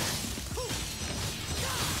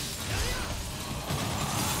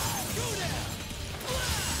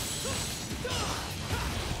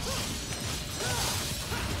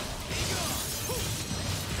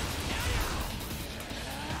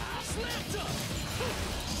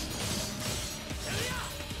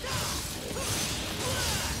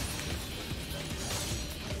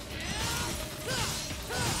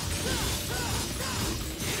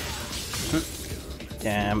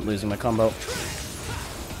 Yeah, I'm losing my combo.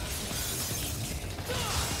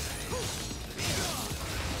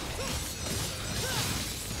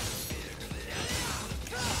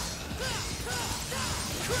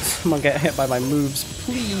 Someone get hit by my moves,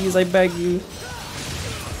 please, I beg you.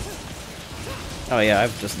 Oh yeah,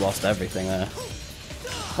 I've just lost everything there.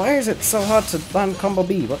 Why is it so hard to land combo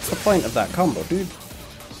B? What's the point of that combo, dude?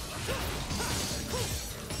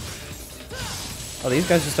 Oh, these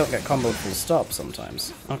guys just don't get comboed full stop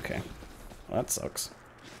sometimes. Okay. Well, that sucks.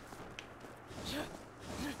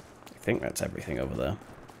 I think that's everything over there.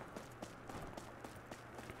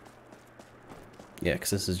 Yeah,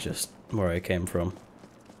 because this is just where I came from.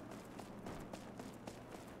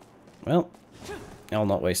 Well, I'll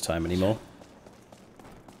not waste time anymore.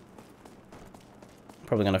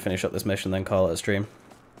 Probably going to finish up this mission, then call it a stream.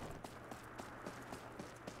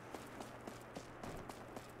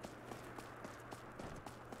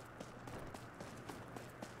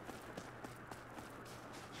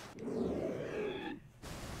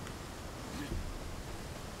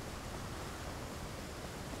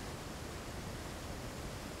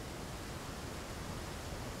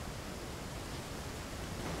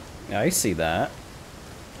 Yeah, I see that.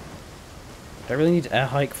 Do I really need air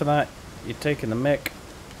hike for that? You're taking the mick.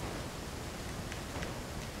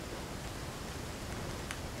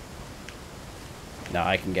 No,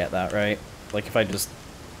 I can get that, right? Like if I just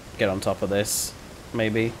get on top of this,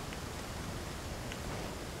 maybe.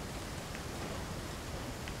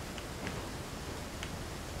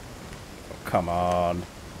 Oh, come on.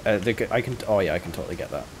 I can. Oh yeah, I can totally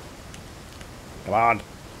get that. Come on.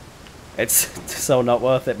 It's so not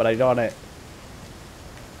worth it, but I got it.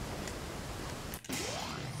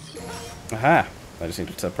 Aha! I just need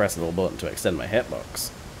to press a little button to extend my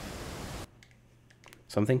hitbox.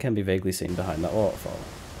 Something can be vaguely seen behind that waterfall.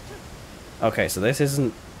 Okay, so this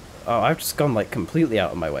isn't... Oh, I've just gone, like, completely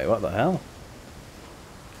out of my way. What the hell?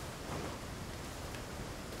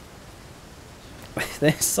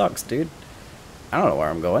 This sucks, dude. I don't know where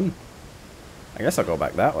I'm going. I guess I'll go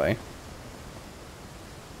back that way.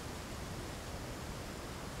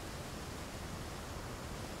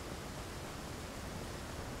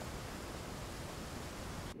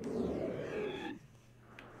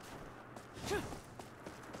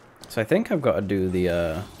 So I think I've got to do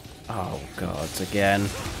the, oh god, again.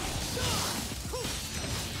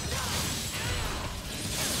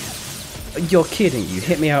 You're kidding, you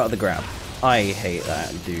hit me out of the grab. I hate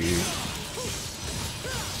that, dude.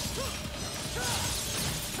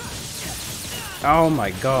 Oh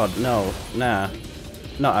my god, no, nah.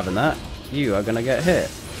 Not having that. You are gonna get hit.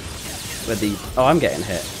 With the... Oh, I'm getting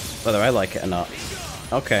hit. Whether I like it or not.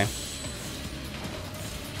 Okay.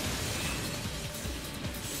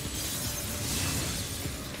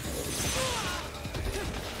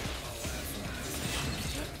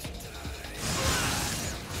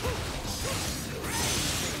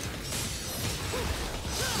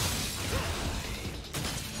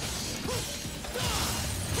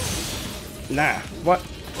 Nah,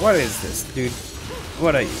 what is this, dude?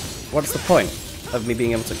 What are you? What's the point of me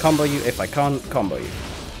being able to combo you if I can't combo you?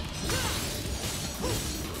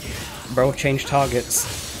 Bro, change targets.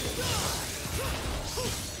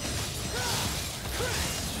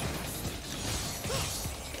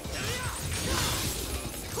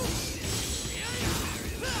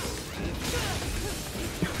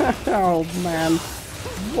 Oh man,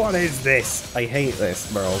 what is this? I hate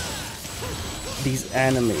this, bro. These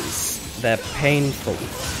enemies. They're painful.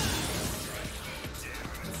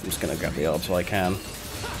 I'm just gonna grab the orb so I can.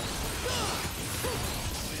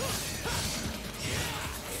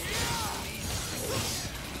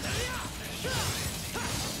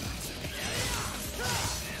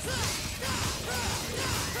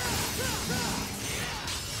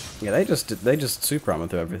 Yeah, they just super armor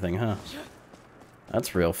through everything, huh?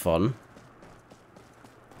 That's real fun.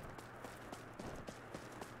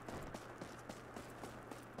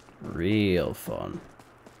 Real fun.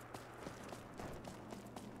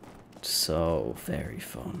 So very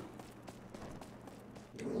fun.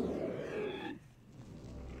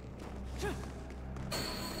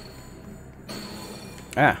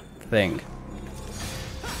 Ah, thing.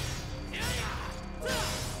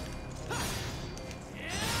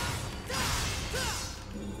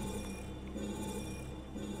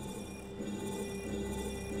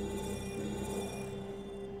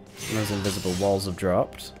 Those invisible walls have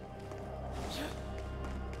dropped.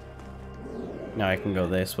 Now I can go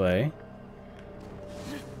this way.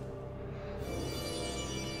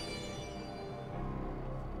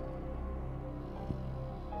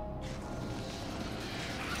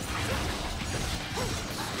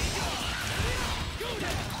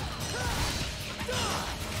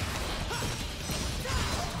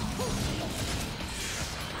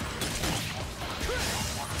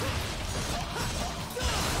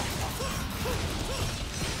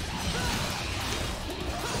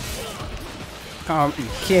 Are you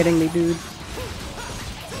kidding me, dude?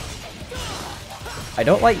 I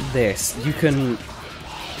don't like this. You can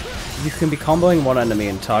be comboing one enemy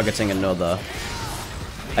and targeting another.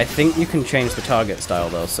 I think you can change the target style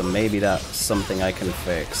though, so maybe that's something I can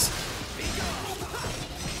fix.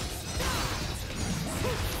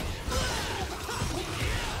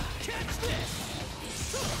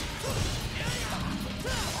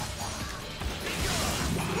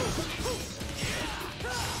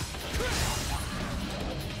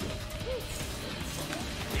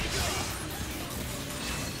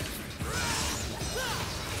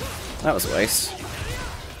 That was a waste.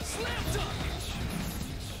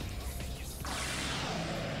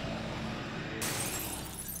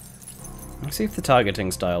 Let's see if the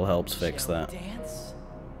targeting style helps fix that.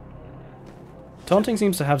 Taunting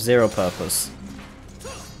seems to have zero purpose.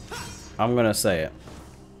 I'm gonna say it.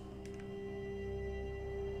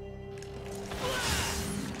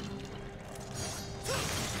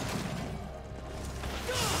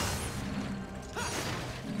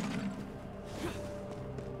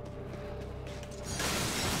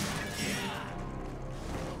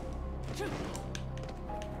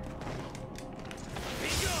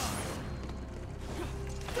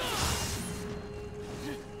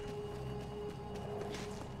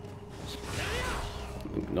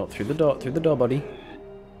 Not through the door, buddy.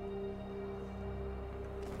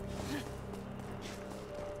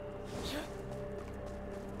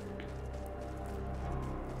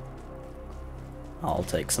 I'll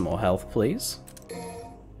take some more health, please.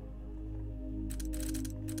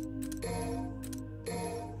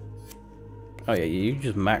 Oh yeah, you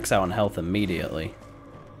just max out on health immediately.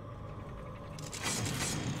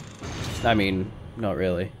 I mean, not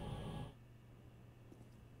really.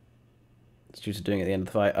 It's due to doing it at the end of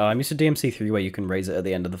the fight. I'm used to DMC3 where you can raise it at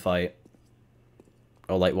the end of the fight.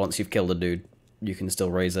 Or like once you've killed a dude, you can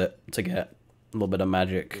still raise it to get a little bit of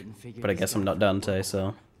magic. But I guess I'm not Dante,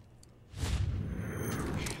 so...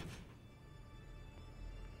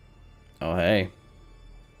 Oh hey.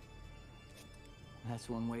 That's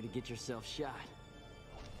one way to get yourself shot.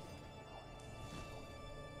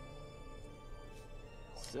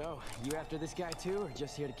 So, you after this guy too, or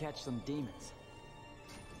just here to catch some demons?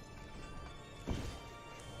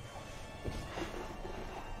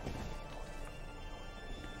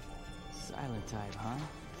 Silent type, huh?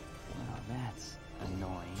 Well, that's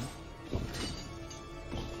annoying.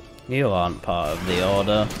 You aren't part of the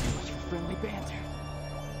order. Much for friendly banter.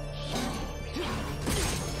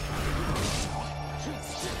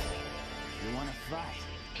 You wanna fight?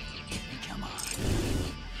 Come on.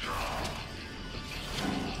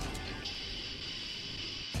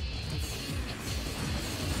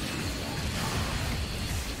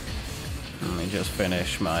 Let me just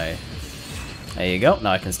finish my... There you go,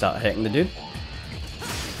 now I can start hitting the dude.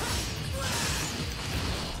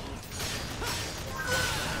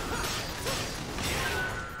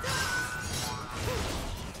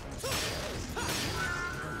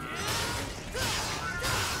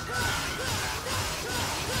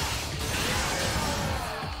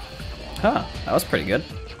 Huh, that was pretty good.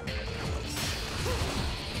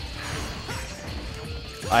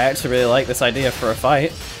 I actually really like this idea for a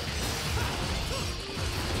fight.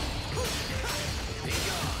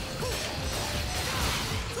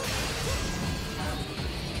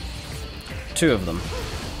 Two of them.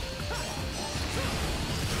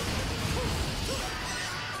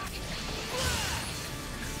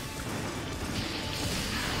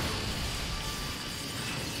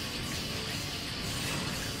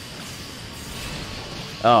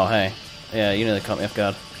 Oh, hey. Yeah, you nearly caught me off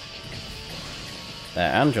guard.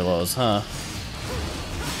 They're Angelo's, huh?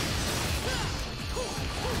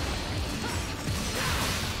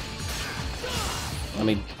 Let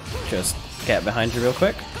me just get behind you real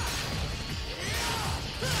quick.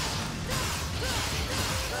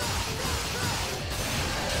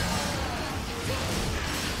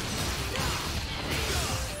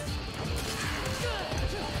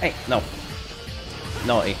 Hey, no.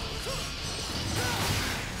 Naughty.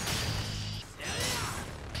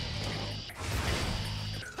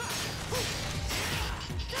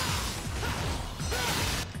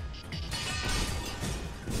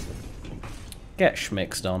 Get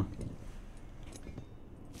schmixed on.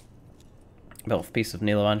 Built a piece of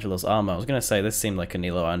Nilo Angelo's armor. I was gonna say this seemed like a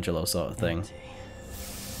Nilo Angelo sort of thing.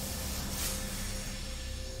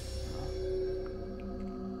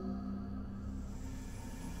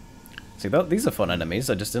 See, these are fun enemies.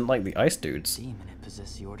 I just didn't like the ice dudes. Demon had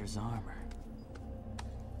possessed the Order's armor.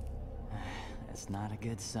 That's not a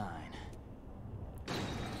good sign.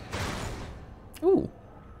 Ooh.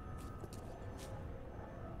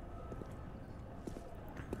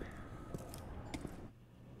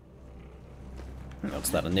 What's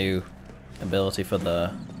that? A new ability for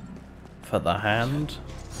the hand?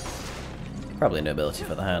 Probably a new ability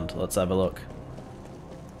for the hand. Let's have a look.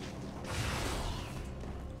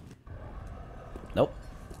 Nope.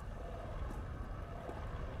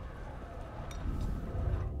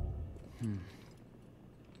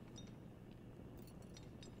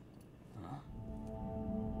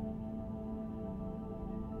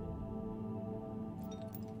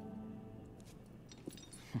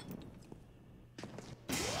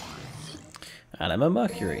 Anima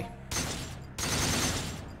Mercury.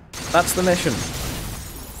 That's the mission.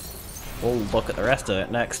 We'll look at the rest of it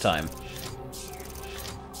next time.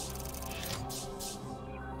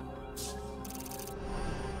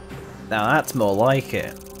 Now that's more like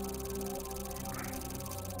it.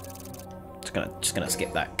 Just gonna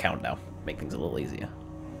skip that countdown. Make things a little easier.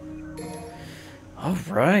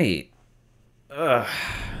 Alright. Ugh.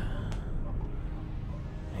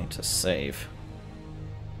 I need to save.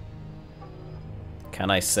 Can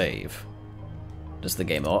I save? Does the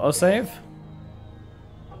game auto-save?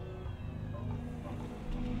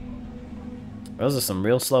 Those are some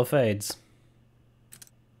real slow fades.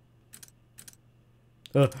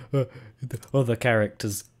 Other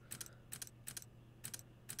characters.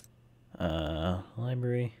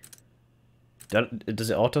 Library. Does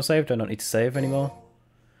it auto-save? Do I not need to save anymore?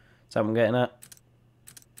 Is that what I'm getting at?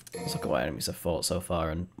 Let's look at what enemies I've fought so far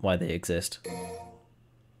and why they exist.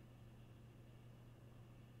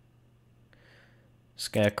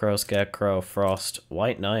 Scarecrow, Scarecrow, Frost,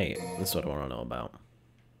 White Knight. This is what I want to know about.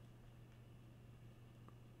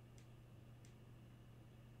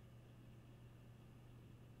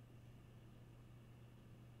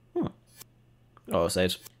 Oh,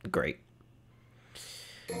 saves. Great.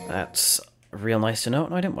 That's real nice to know.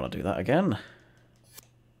 No, I didn't want to do that again.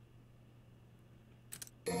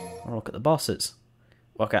 I'll look at the bosses.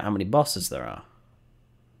 Work out how many bosses there are.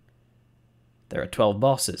 There are 12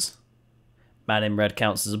 bosses. Man in red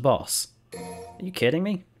counts as a boss. Are you kidding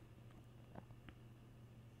me?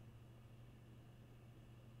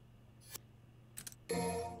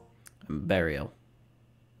 And Burial.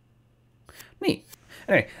 Neat.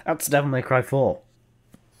 Anyway, that's Devil May Cry 4.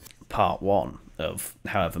 Part 1 of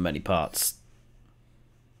however many parts.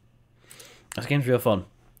 This game's real fun.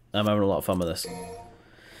 I'm having a lot of fun with this.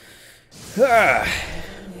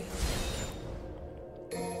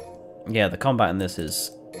 Yeah, the combat in this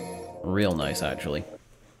is real nice, actually.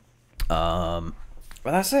 But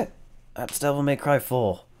that's it. That's Devil May Cry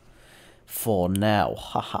 4. For now.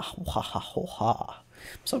 Ha ha ha ha ha ha.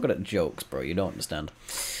 I'm so good at jokes, bro. You don't understand.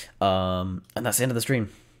 And that's the end of the stream.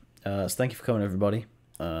 So thank you for coming, everybody.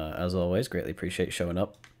 As always, greatly appreciate showing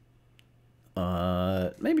up.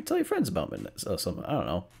 Maybe tell your friends about me or something. I don't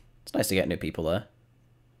know. It's nice to get new people there.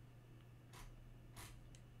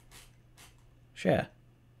 Share.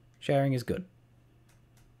 Sharing is good.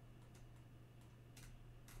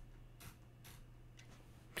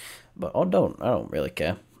 But or don't. I don't really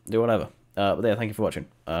care. Do whatever. But yeah, thank you for watching.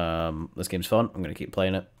 This game's fun. I'm going to keep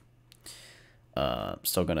playing it.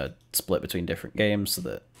 Still going to split between different games so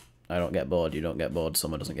that I don't get bored, you don't get bored,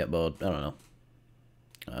 someone doesn't get bored. I don't know.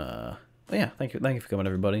 But yeah, thank you for coming,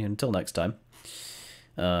 everybody. Until next time.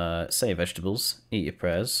 Say vegetables, eat your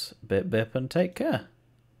prayers, bip bip, and take care.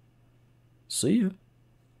 See you.